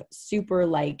creative, super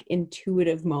like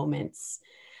intuitive moments,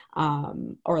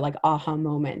 or like aha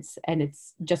moments. And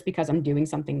it's just because I'm doing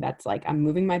something that's like, I'm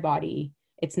moving my body.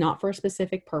 It's not for a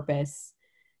specific purpose.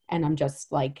 And I'm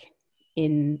just like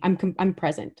I'm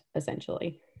present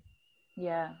essentially.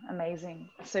 Yeah. Amazing.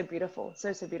 So beautiful.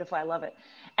 So beautiful. I love it.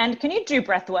 And can you do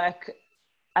breath work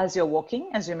as you're walking,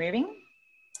 as you're moving?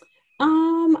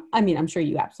 I mean, I'm sure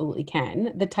you absolutely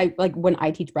can. The type, like when I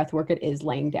teach breath work, it is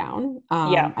laying down.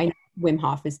 I know Wim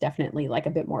Hof is definitely like a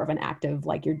bit more of an active,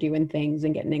 like you're doing things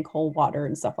and getting in cold water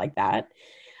and stuff like that.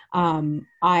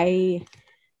 I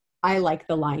like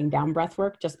the lying down breath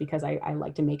work just because I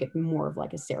like to make it more of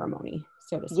like a ceremony,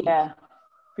 so to speak. Yeah.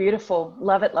 Beautiful.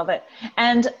 Love it. Love it.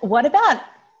 And what about,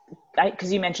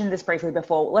 because you mentioned this briefly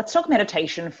before, let's talk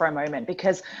meditation for a moment,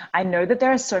 because I know that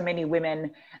there are so many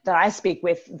women that I speak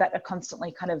with that are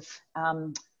constantly kind of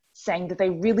saying that they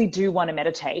really do want to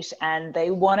meditate and they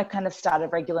want to kind of start a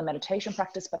regular meditation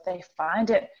practice, but they find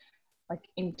it like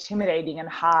intimidating and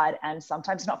hard, and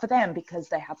sometimes not for them because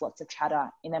they have lots of chatter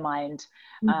in their mind.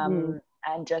 And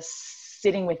just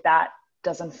sitting with that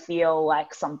doesn't feel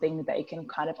like something they can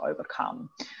kind of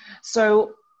overcome.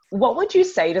 So what would you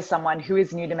say to someone who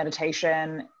is new to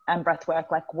meditation and breath work?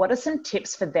 Like, what are some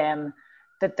tips for them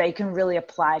that they can really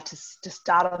apply to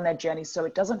start on their journey so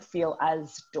it doesn't feel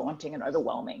as daunting and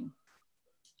overwhelming?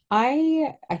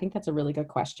 I think that's a really good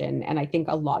question. And I think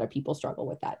a lot of people struggle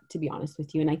with that, to be honest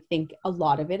with you. And I think a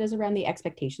lot of it is around the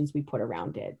expectations we put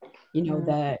around it.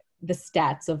 The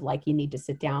stats of like, you need to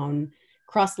sit down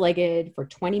cross-legged for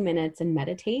 20 minutes and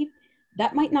meditate.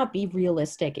 That might not be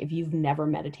realistic if you've never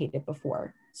meditated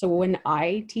before. So when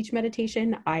I teach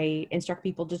meditation, I instruct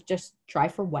people to just try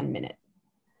for 1 minute,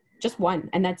 just one,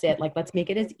 and that's it. Like, let's make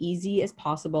it as easy as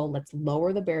possible. Let's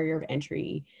lower the barrier of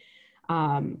entry.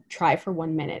 Try for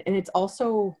 1 minute. And it's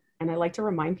also, and I like to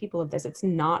remind people of this, it's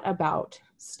not about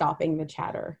stopping the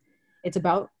chatter. It's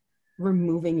about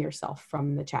removing yourself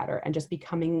from the chatter and just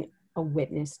becoming a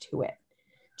witness to it.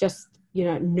 Just,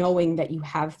 knowing that you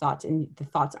have thoughts and the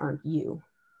thoughts aren't you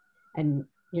and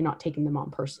you're not taking them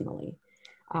on personally.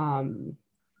 And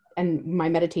my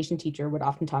meditation teacher would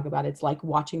often talk about, it's like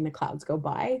watching the clouds go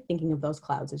by, thinking of those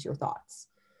clouds as your thoughts.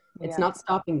 It's not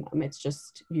stopping them. It's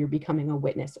just, you're becoming a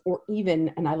witness, or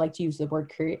even, and I like to use the word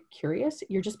curious,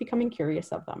 you're just becoming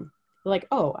curious of them. You're like,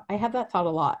 oh, I have that thought a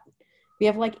lot. We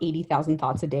have like 80,000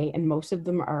 thoughts a day, and most of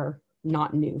them are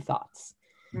not new thoughts.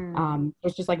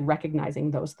 It's just like recognizing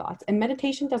those thoughts. And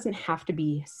meditation doesn't have to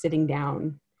be sitting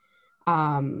down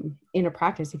in a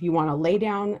practice. If you want to lay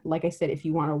down, like I said, if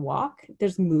you want to walk,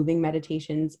 there's moving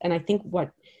meditations. And I think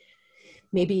what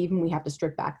maybe even we have to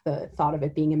strip back the thought of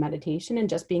it being a meditation and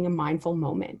just being a mindful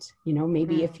moment.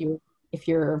 Maybe if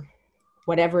you're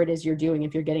whatever it is you're doing.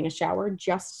 If you're getting a shower,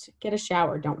 just get a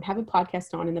shower. Don't have a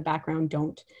podcast on in the background.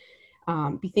 Don't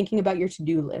be thinking about your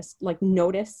to-do list. Like,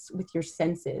 notice with your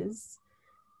senses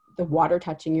the water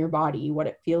touching your body, what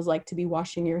it feels like to be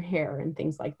washing your hair and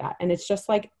things like that. And it's just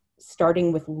like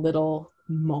starting with little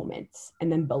moments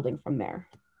and then building from there.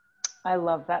 I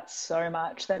love that so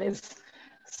much. That is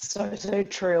so, so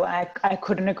true. I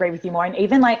couldn't agree with you more. And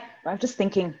even like, I was just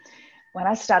thinking, when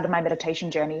I started my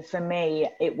meditation journey, for me,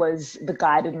 it was the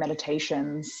guided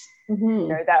meditations, you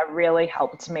know, that really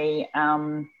helped me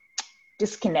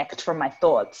disconnect from my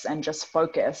thoughts and just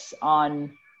focus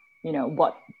on, you know,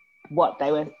 what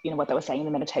they were saying in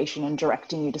the meditation and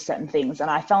directing you to certain things. And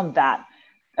I found that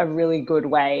a really good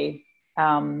way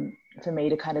for me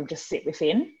to kind of just sit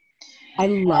within. I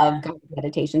love guided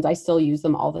meditations. I still use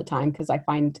them all the time because I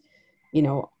find, you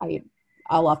know,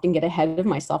 I'll often get ahead of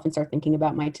myself and start thinking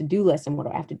about my to-do list and what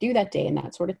do I have to do that day and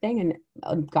that sort of thing.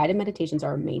 And guided meditations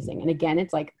are amazing. And again,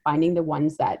 it's like finding the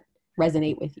ones that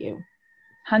resonate with you.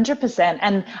 100%.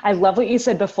 And I love what you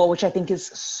said before, which I think is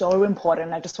so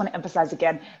important. I just want to emphasize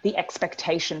again, the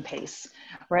expectation piece,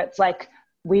 where it's like,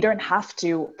 we don't have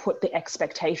to put the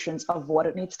expectations of what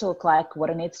it needs to look like,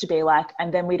 what it needs to be like.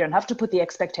 And then we don't have to put the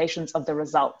expectations of the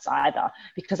results either.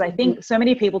 Because I think so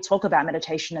many people talk about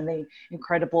meditation and the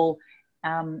incredible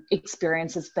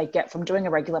experiences they get from doing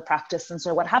a regular practice. And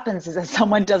so what happens is that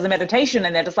someone does a meditation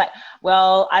and they're just like,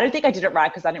 well, I don't think I did it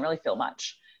right because I didn't really feel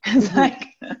much. It's like,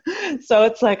 so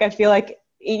it's like, I feel like,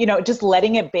 you know, just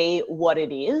letting it be what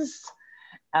it is.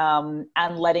 And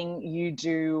letting you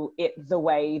do it the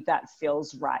way that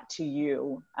feels right to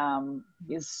you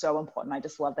is so important. I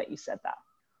just love that you said that.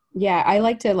 Yeah, I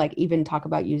like to like even talk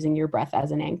about using your breath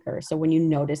as an anchor. So when you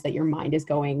notice that your mind is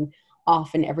going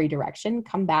off in every direction,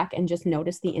 come back and just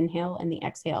notice the inhale and the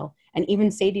exhale. And even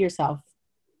say to yourself,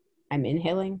 I'm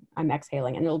inhaling, I'm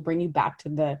exhaling. And it'll bring you back to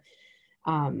the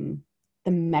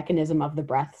mechanism of the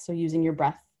breath. So using your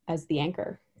breath as the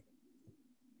anchor.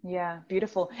 Yeah,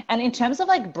 beautiful. And in terms of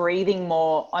like breathing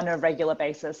more on a regular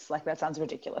basis, like that sounds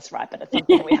ridiculous, right? But it's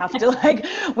something we have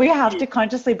to we have to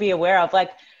consciously be aware of.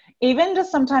 Like, even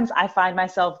just sometimes I find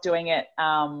myself doing it.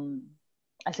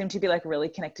 I seem to be like really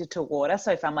connected to water.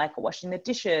 So if I'm like washing the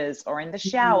dishes or in the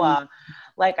shower,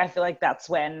 like I feel like that's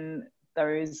when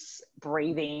those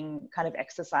breathing kind of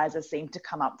exercises seem to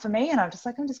come up for me. And I'm just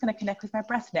like, I'm just going to connect with my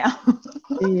breath now.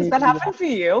 Does that happen for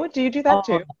you? Do you do that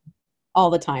too? All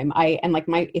the time.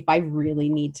 If I really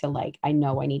need to, like, I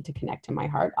know I need to connect to my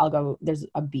heart, I'll go, there's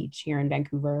a beach here in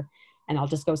Vancouver and I'll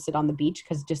just go sit on the beach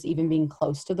because just even being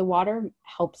close to the water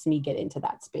helps me get into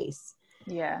that space.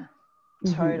 Yeah,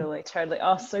 totally.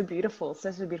 Oh, so beautiful.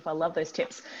 So beautiful. I love those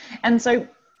tips. And so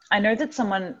I know that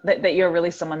that you're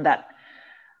really someone that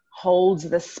holds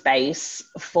the space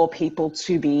for people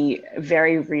to be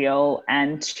very real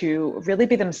and to really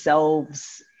be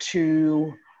themselves,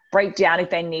 to break down if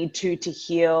they need to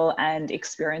heal and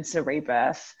experience a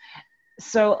rebirth.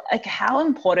 So like, how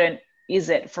important is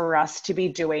it for us to be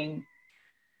doing,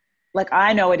 like,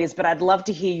 I know it is, but I'd love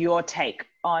to hear your take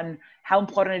on how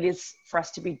important it is for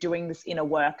us to be doing this inner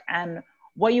work and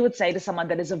what you would say to someone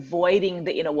that is avoiding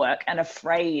the inner work and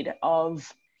afraid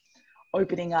of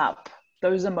opening up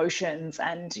those emotions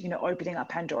and, you know, opening up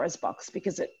Pandora's box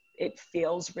because it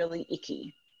feels really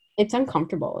icky. It's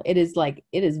uncomfortable. It is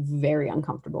very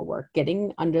uncomfortable work.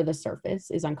 Getting under the surface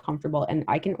is uncomfortable. And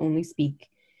I can only speak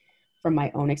from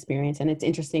my own experience. And it's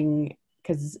interesting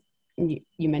because you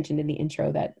mentioned in the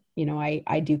intro that, you know,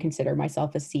 I do consider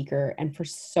myself a seeker. And for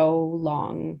so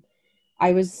long,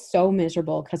 I was so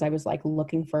miserable because I was like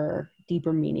looking for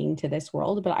deeper meaning to this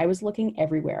world, but I was looking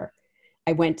everywhere.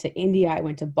 I went to India, I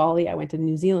went to Bali, I went to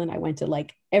New Zealand, I went to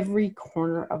like every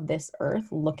corner of this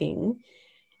earth looking,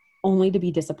 only to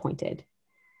be disappointed.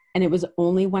 And it was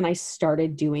only when I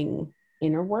started doing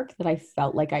inner work that I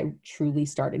felt like I truly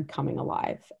started coming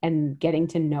alive and getting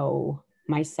to know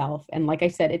myself. And like I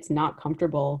said, it's not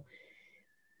comfortable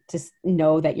to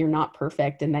know that you're not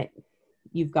perfect and that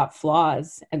you've got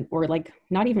flaws, and or like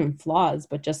not even flaws,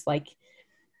 but just like,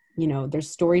 you know, there's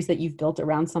stories that you've built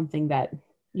around something that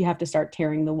you have to start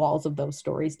tearing the walls of those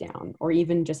stories down, or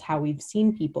even just how we've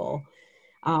seen people,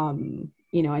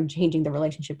 you know, and changing the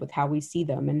relationship with how we see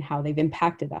them and how they've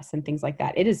impacted us and things like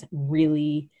that. It is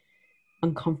really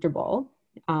uncomfortable.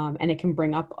 And it can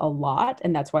bring up a lot.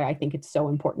 And that's why I think it's so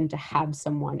important to have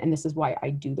someone, and this is why I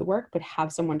do the work, but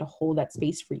have someone to hold that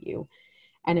space for you.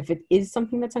 And if it is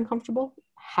something that's uncomfortable,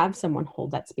 have someone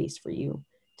hold that space for you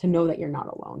to know that you're not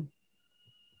alone.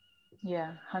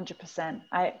 Yeah, 100%.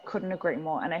 I couldn't agree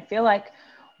more. And I feel like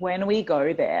when we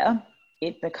go there,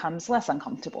 it becomes less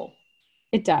uncomfortable.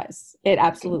 It does. It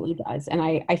absolutely does. And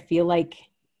I feel like,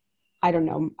 I don't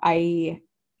know,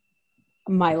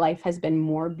 my life has been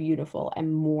more beautiful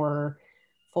and more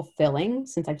fulfilling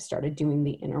since I've started doing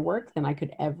the inner work than I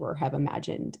could ever have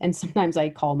imagined. And sometimes I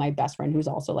call my best friend who's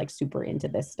also like super into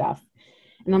this stuff.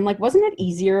 And I'm like, wasn't it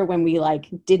easier when we like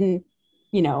you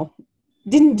know,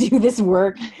 didn't do this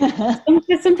work?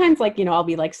 Sometimes like, I'll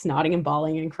be like snotting and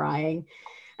bawling and crying.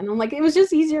 And I'm like, it was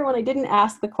just easier when I didn't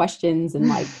ask the questions and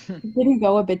like didn't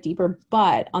go a bit deeper.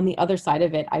 But on the other side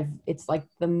of it, it's like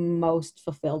the most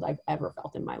fulfilled I've ever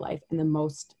felt in my life, and the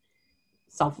most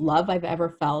self-love I've ever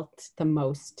felt, the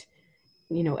most,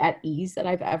 at ease that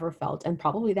I've ever felt, and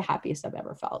probably the happiest I've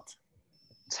ever felt.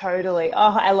 Totally.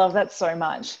 Oh, I love that so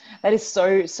much. That is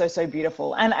so, so, so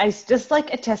beautiful. And it's just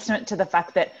like a testament to the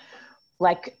fact that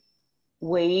like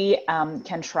we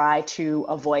can try to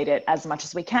avoid it as much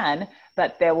as we can,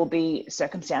 but there will be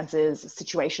circumstances,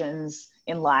 situations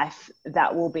in life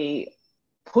that will be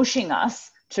pushing us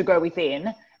to go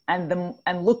within and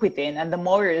look within. And the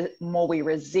more we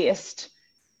resist,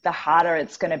 the harder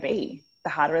it's going to be. The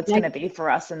harder it's going to be for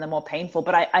us, and the more painful.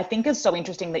 But I think it's so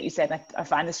interesting that you said, I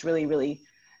find this really, really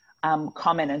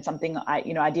common, and something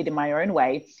I did in my own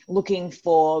way, looking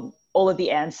for all of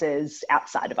the answers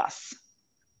outside of us.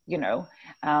 We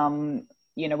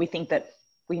think that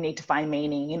we need to find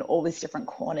meaning in all these different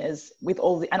corners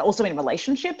and also in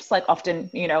relationships. Like often,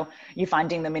 you're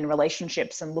finding them in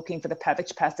relationships and looking for the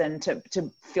perfect person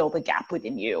to fill the gap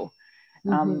within you.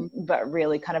 But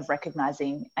really kind of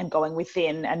recognizing and going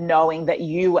within and knowing that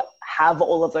you have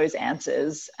all of those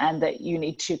answers, and that you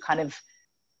need to kind of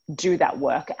do that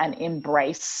work and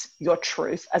embrace your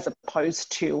truth as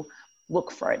opposed to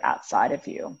look for it outside of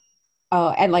you.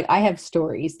 Oh, and like I have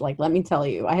stories, like let me tell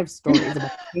you, I have stories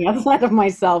about being outside of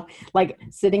myself, like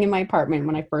sitting in my apartment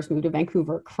when I first moved to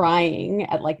Vancouver, crying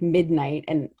at like midnight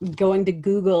and going to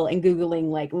Google and Googling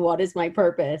like, what is my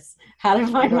purpose? How to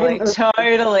find my purpose?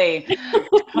 Totally.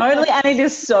 And it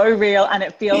is so real. And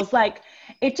it feels like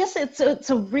it's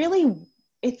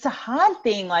a hard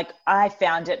thing. Like I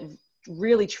found it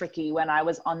really tricky when I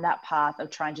was on that path of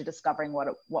trying to discovering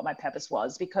what my purpose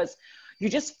was, because you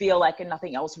just feel like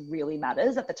nothing else really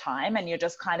matters at the time. And you're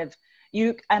just kind of,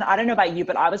 and I don't know about you,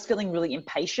 but I was feeling really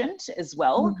impatient as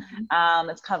well.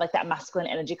 It's kind of like that masculine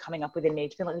energy coming up within me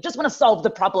to feel like, I just want to solve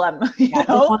the problem, you know?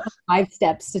 I want 5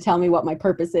 steps to tell me what my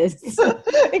purpose is.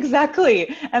 Exactly.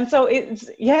 And so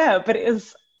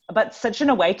but such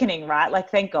an awakening, right? Like,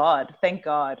 thank God.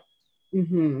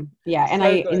 Yeah. And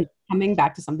and coming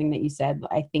back to something that you said,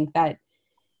 I think that,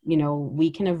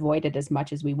 we can avoid it as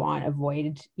much as we want,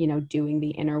 doing the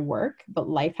inner work, but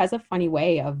life has a funny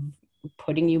way of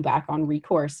putting you back on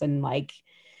recourse. And like,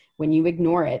 when you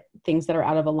ignore it, things that are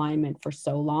out of alignment for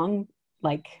so long,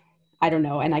 like, I don't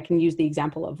know. And I can use the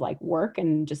example of like work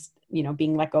and just,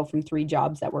 being let go from 3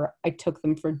 jobs I took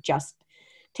them for just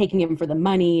taking them for the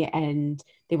money, and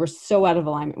they were so out of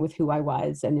alignment with who I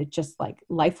was. And it just like,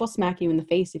 life will smack you in the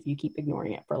face if you keep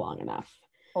ignoring it for long enough.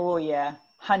 Oh yeah.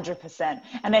 100%.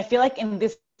 And I feel like in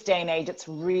this day and age, it's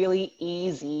really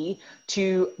easy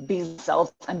to be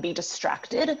self and be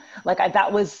distracted. Like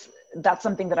that's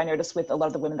something that I noticed with a lot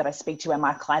of the women that I speak to and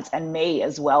my clients and me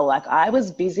as well. Like I was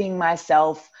busying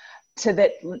myself to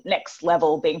the next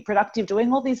level, being productive,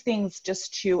 doing all these things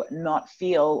just to not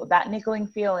feel that niggling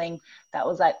feeling that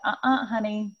was like,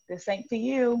 honey, this ain't for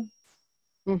you.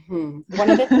 One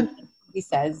of the things he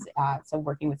says, so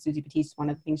working with Susie Batiste,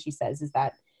 one of the things she says is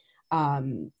that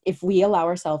if we allow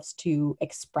ourselves to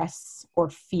express or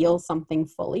feel something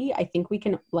fully, I think we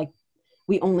can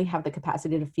we only have the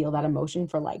capacity to feel that emotion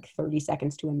for like 30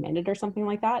 seconds to a minute or something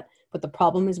like that. But the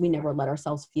problem is we never let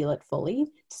ourselves feel it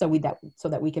fully so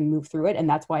that we can move through it. And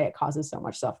that's why it causes so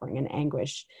much suffering and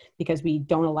anguish, because we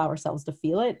don't allow ourselves to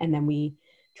feel it, and then we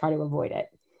try to avoid it.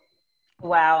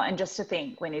 Wow. And just to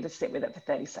think, we need to sit with it for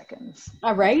 30 seconds.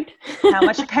 All right. How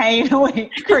much pain are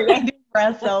we creating for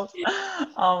ourselves?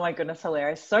 Oh my goodness,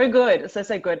 hilarious. So good.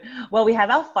 So good. Well, we have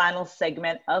our final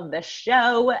segment of the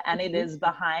show, and it is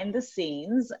behind the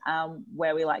scenes,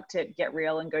 where we like to get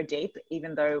real and go deep,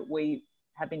 even though we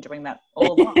have been doing that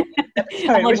all along.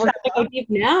 I'm like, we're going to go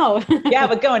deep now. Yeah,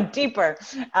 we're going deeper.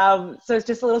 So it's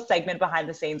just a little segment behind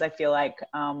the scenes. I feel like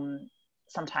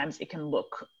sometimes it can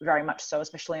look very much so,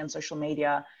 especially on social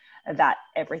media, that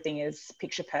everything is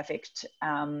picture perfect.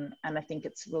 And I think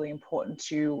it's really important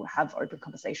to have open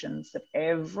conversations that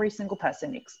every single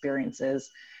person experiences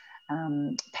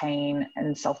pain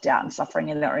and self-doubt and suffering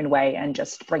in their own way, and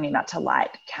just bringing that to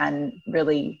light can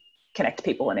really connect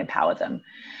people and empower them.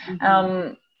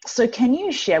 So can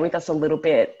you share with us a little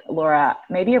bit, Laura,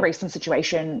 maybe a recent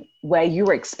situation where you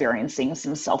were experiencing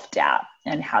some self-doubt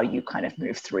and how you kind of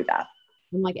moved through that?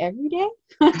 I'm like every day.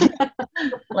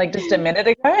 Like just a minute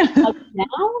ago? Like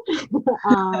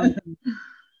now.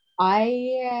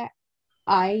 I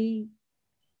I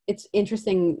it's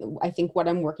interesting. I think what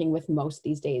I'm working with most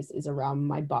these days is around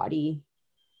my body.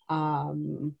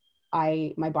 Um,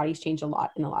 my body's changed a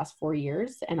lot in the last 4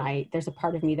 years, and there's a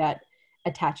part of me that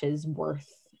attaches worth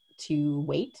to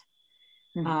weight.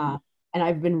 Mhm. And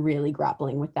I've been really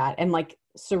grappling with that. And like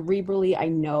cerebrally, I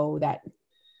know that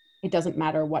it doesn't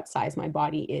matter what size my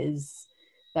body is,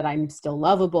 that I'm still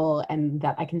lovable and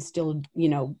that I can still,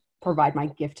 provide my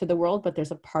gift to the world. But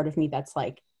there's a part of me that's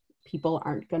like, people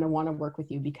aren't going to want to work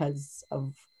with you because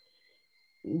of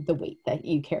the weight that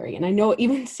you carry. And I know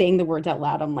even saying the words out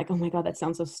loud, I'm like, oh my God, that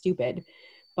sounds so stupid.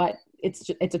 But it's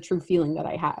a true feeling that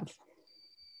I have.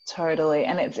 Totally.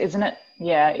 And isn't it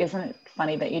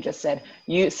funny that you just said,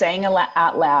 you saying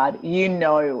out loud, you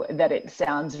know that it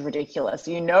sounds ridiculous.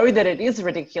 You know that it is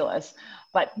ridiculous,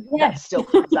 but Yeah. that still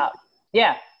comes up.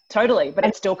 Yeah, totally. But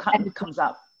and, it still and comes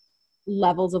up.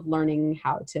 levels of learning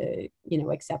how to,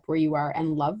 accept where you are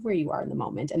and love where you are in the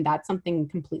moment. And that's something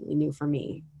completely new for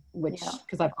me, which, Yeah.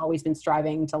 because I've always been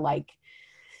striving to like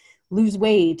lose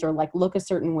weight or like look a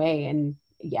certain way. And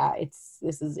yeah,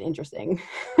 this is interesting.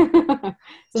 So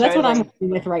that's what I'm Totally. working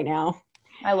with right now.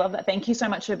 I love that. Thank you so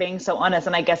much for being so honest.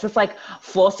 And I guess it's like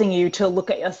forcing you to look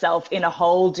at yourself in a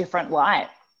whole different light.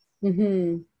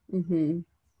 Mm-hmm. Mm-hmm.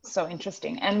 So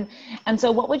interesting. And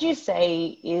so what would you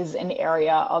say is an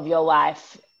area of your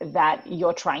life that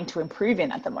you're trying to improve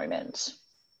in at the moment?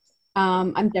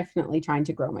 I'm definitely trying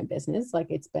to grow my business.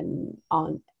 Like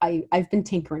I've been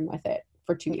tinkering with it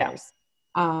for 2 Yeah. years.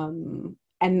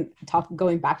 And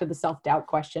going back to the self-doubt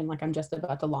question, like I'm just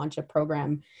about to launch a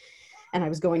program and I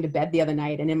was going to bed the other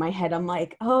night and in my head, I'm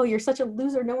like, oh, you're such a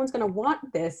loser. No one's going to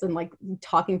want this. And like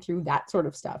talking through that sort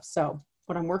of stuff. So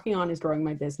what I'm working on is growing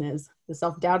my business. The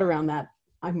self-doubt around that,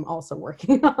 I'm also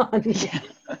working on. Yeah.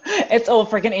 It's all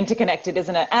freaking interconnected,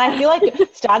 isn't it? And I feel like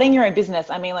starting your own business,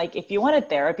 I mean, like if you wanted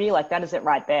therapy, like that is it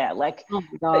right there. Like Oh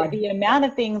my God. the amount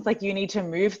of things like you need to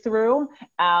move through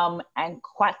and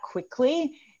quite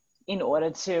quickly in order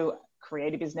to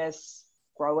create a business,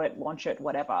 grow it, launch it,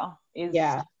 whatever, is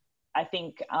Yeah. I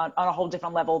think on a whole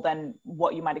different level than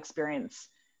what you might experience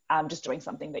just doing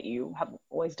something that you have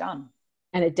always done.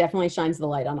 And it definitely shines the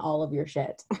light on all of your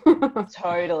shit.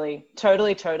 Totally,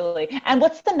 totally, totally. And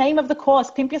what's the name of the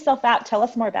course? Pimp Yourself Out. Tell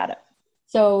us more about it.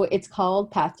 So it's called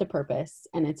Path to Purpose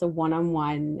and it's a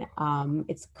one-on-one.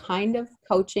 It's kind of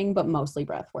coaching, but mostly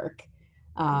breath work.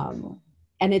 And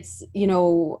it's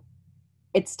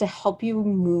to help you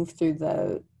move through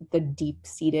the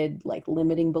deep-seated like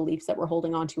limiting beliefs that we're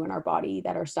holding on to in our body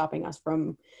that are stopping us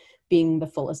from being the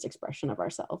fullest expression of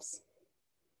ourselves.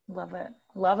 Love it.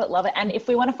 Love it. Love it. And if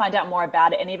we want to find out more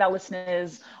about it, any of our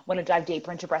listeners want to dive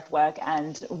deeper into breath work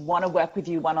and want to work with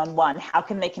you one-on-one, how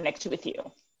can they connect with you?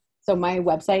 So my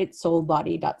website,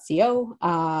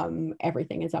 soulbody.co,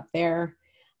 everything is up there.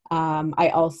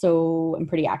 I also am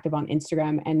pretty active on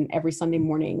Instagram and every Sunday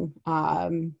morning,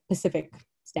 Pacific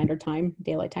Standard Time,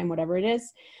 Daylight Time, whatever it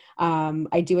is.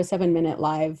 I do a 7-minute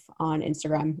live on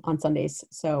Instagram on Sundays.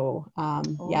 So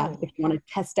yeah, if you want to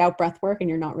test out breath work and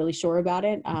you're not really sure about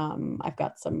it, I've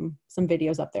got some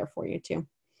videos up there for you too.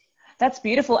 That's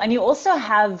beautiful. And you also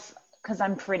have, because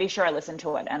I'm pretty sure I listened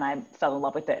to it and I fell in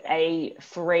love with it, a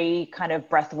free kind of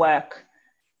breath work.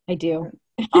 I do.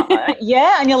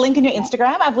 Yeah, and your link in your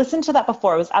Instagram. I've listened to that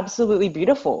before. It was absolutely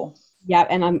beautiful. Yeah,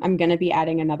 and I'm going to be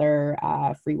adding another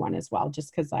free one as well,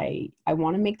 just because I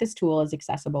want to make this tool as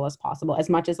accessible as possible. As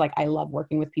much as like I love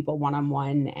working with people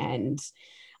one-on-one and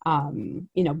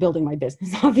building my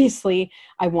business, obviously,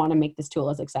 I want to make this tool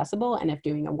as accessible. And if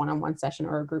doing a one-on-one session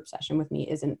or a group session with me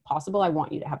isn't possible, I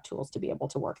want you to have tools to be able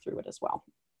to work through it as well.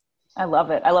 I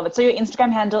love it. I love it. So your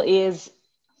Instagram handle is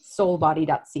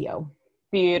soulbody.co.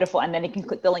 Beautiful. And then you can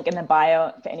click the link in the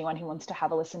bio for anyone who wants to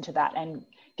have a listen to that and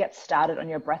get started on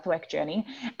your breathwork journey.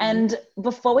 And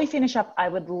before we finish up, I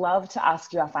would love to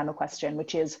ask you our final question,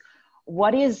 which is,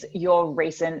 what is your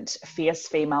recent fierce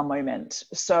female moment?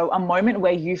 So a moment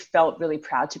where you felt really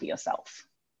proud to be yourself.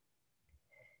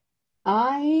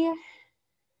 That's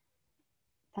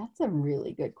a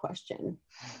really good question.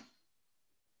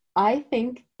 I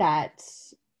think that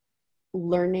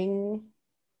learning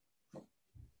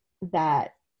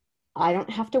that I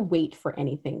don't have to wait for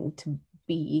anything to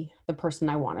be the person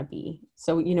I want to be.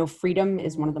 So, freedom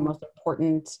is one of the most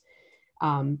important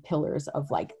pillars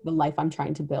of like the life I'm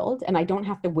trying to build. And I don't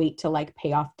have to wait to like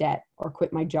pay off debt or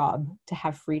quit my job to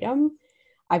have freedom.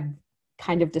 I've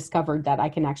kind of discovered that I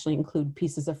can actually include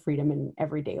pieces of freedom in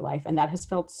everyday life. And that has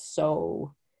felt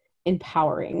so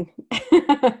empowering.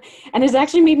 And it's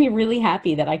actually made me really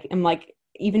happy that I am like,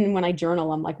 even when I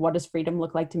journal, I'm like, what does freedom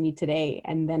look like to me today?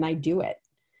 And then I do it.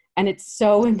 And it's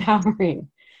so empowering.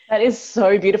 That is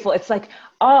so beautiful. It's like,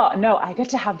 oh no, I get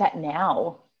to have that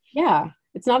now. Yeah.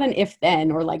 It's not an if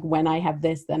then, or like when I have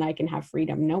this, then I can have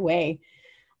freedom. No way.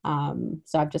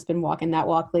 So I've just been walking that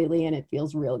walk lately and it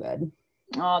feels real good.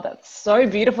 Oh, that's so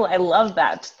beautiful. I love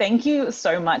that. Thank you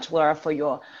so much, Laura, for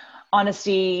your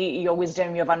honesty, your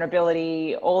wisdom, your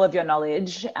vulnerability, all of your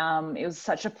knowledge. It was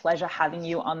such a pleasure having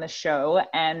you on the show.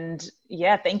 And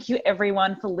yeah, thank you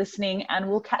everyone for listening, and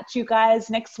we'll catch you guys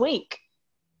next week.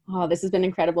 Oh, this has been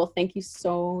incredible. Thank you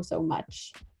so, so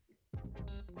much.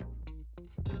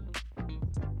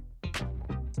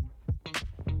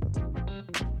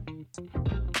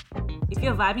 If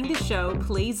you're vibing this show,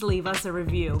 please leave us a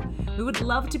review. We would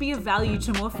love to be of value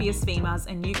to more fierce females,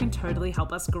 and you can totally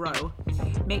help us grow.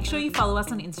 Make sure you follow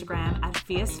us on Instagram at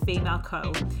Fierce Female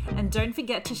Co. And don't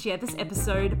forget to share this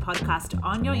podcast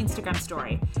on your Instagram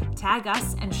story. Tag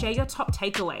us and share your top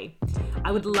takeaway.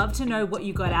 I would love to know what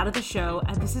you got out of the show,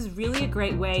 and this is really a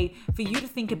great way for you to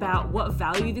think about what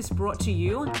value this brought to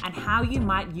you and how you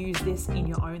might use this in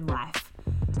your own life.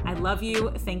 I love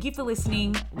you. Thank you for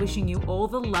listening. Wishing you all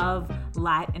the love,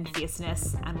 light, and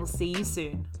fierceness, and we'll see you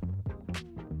soon.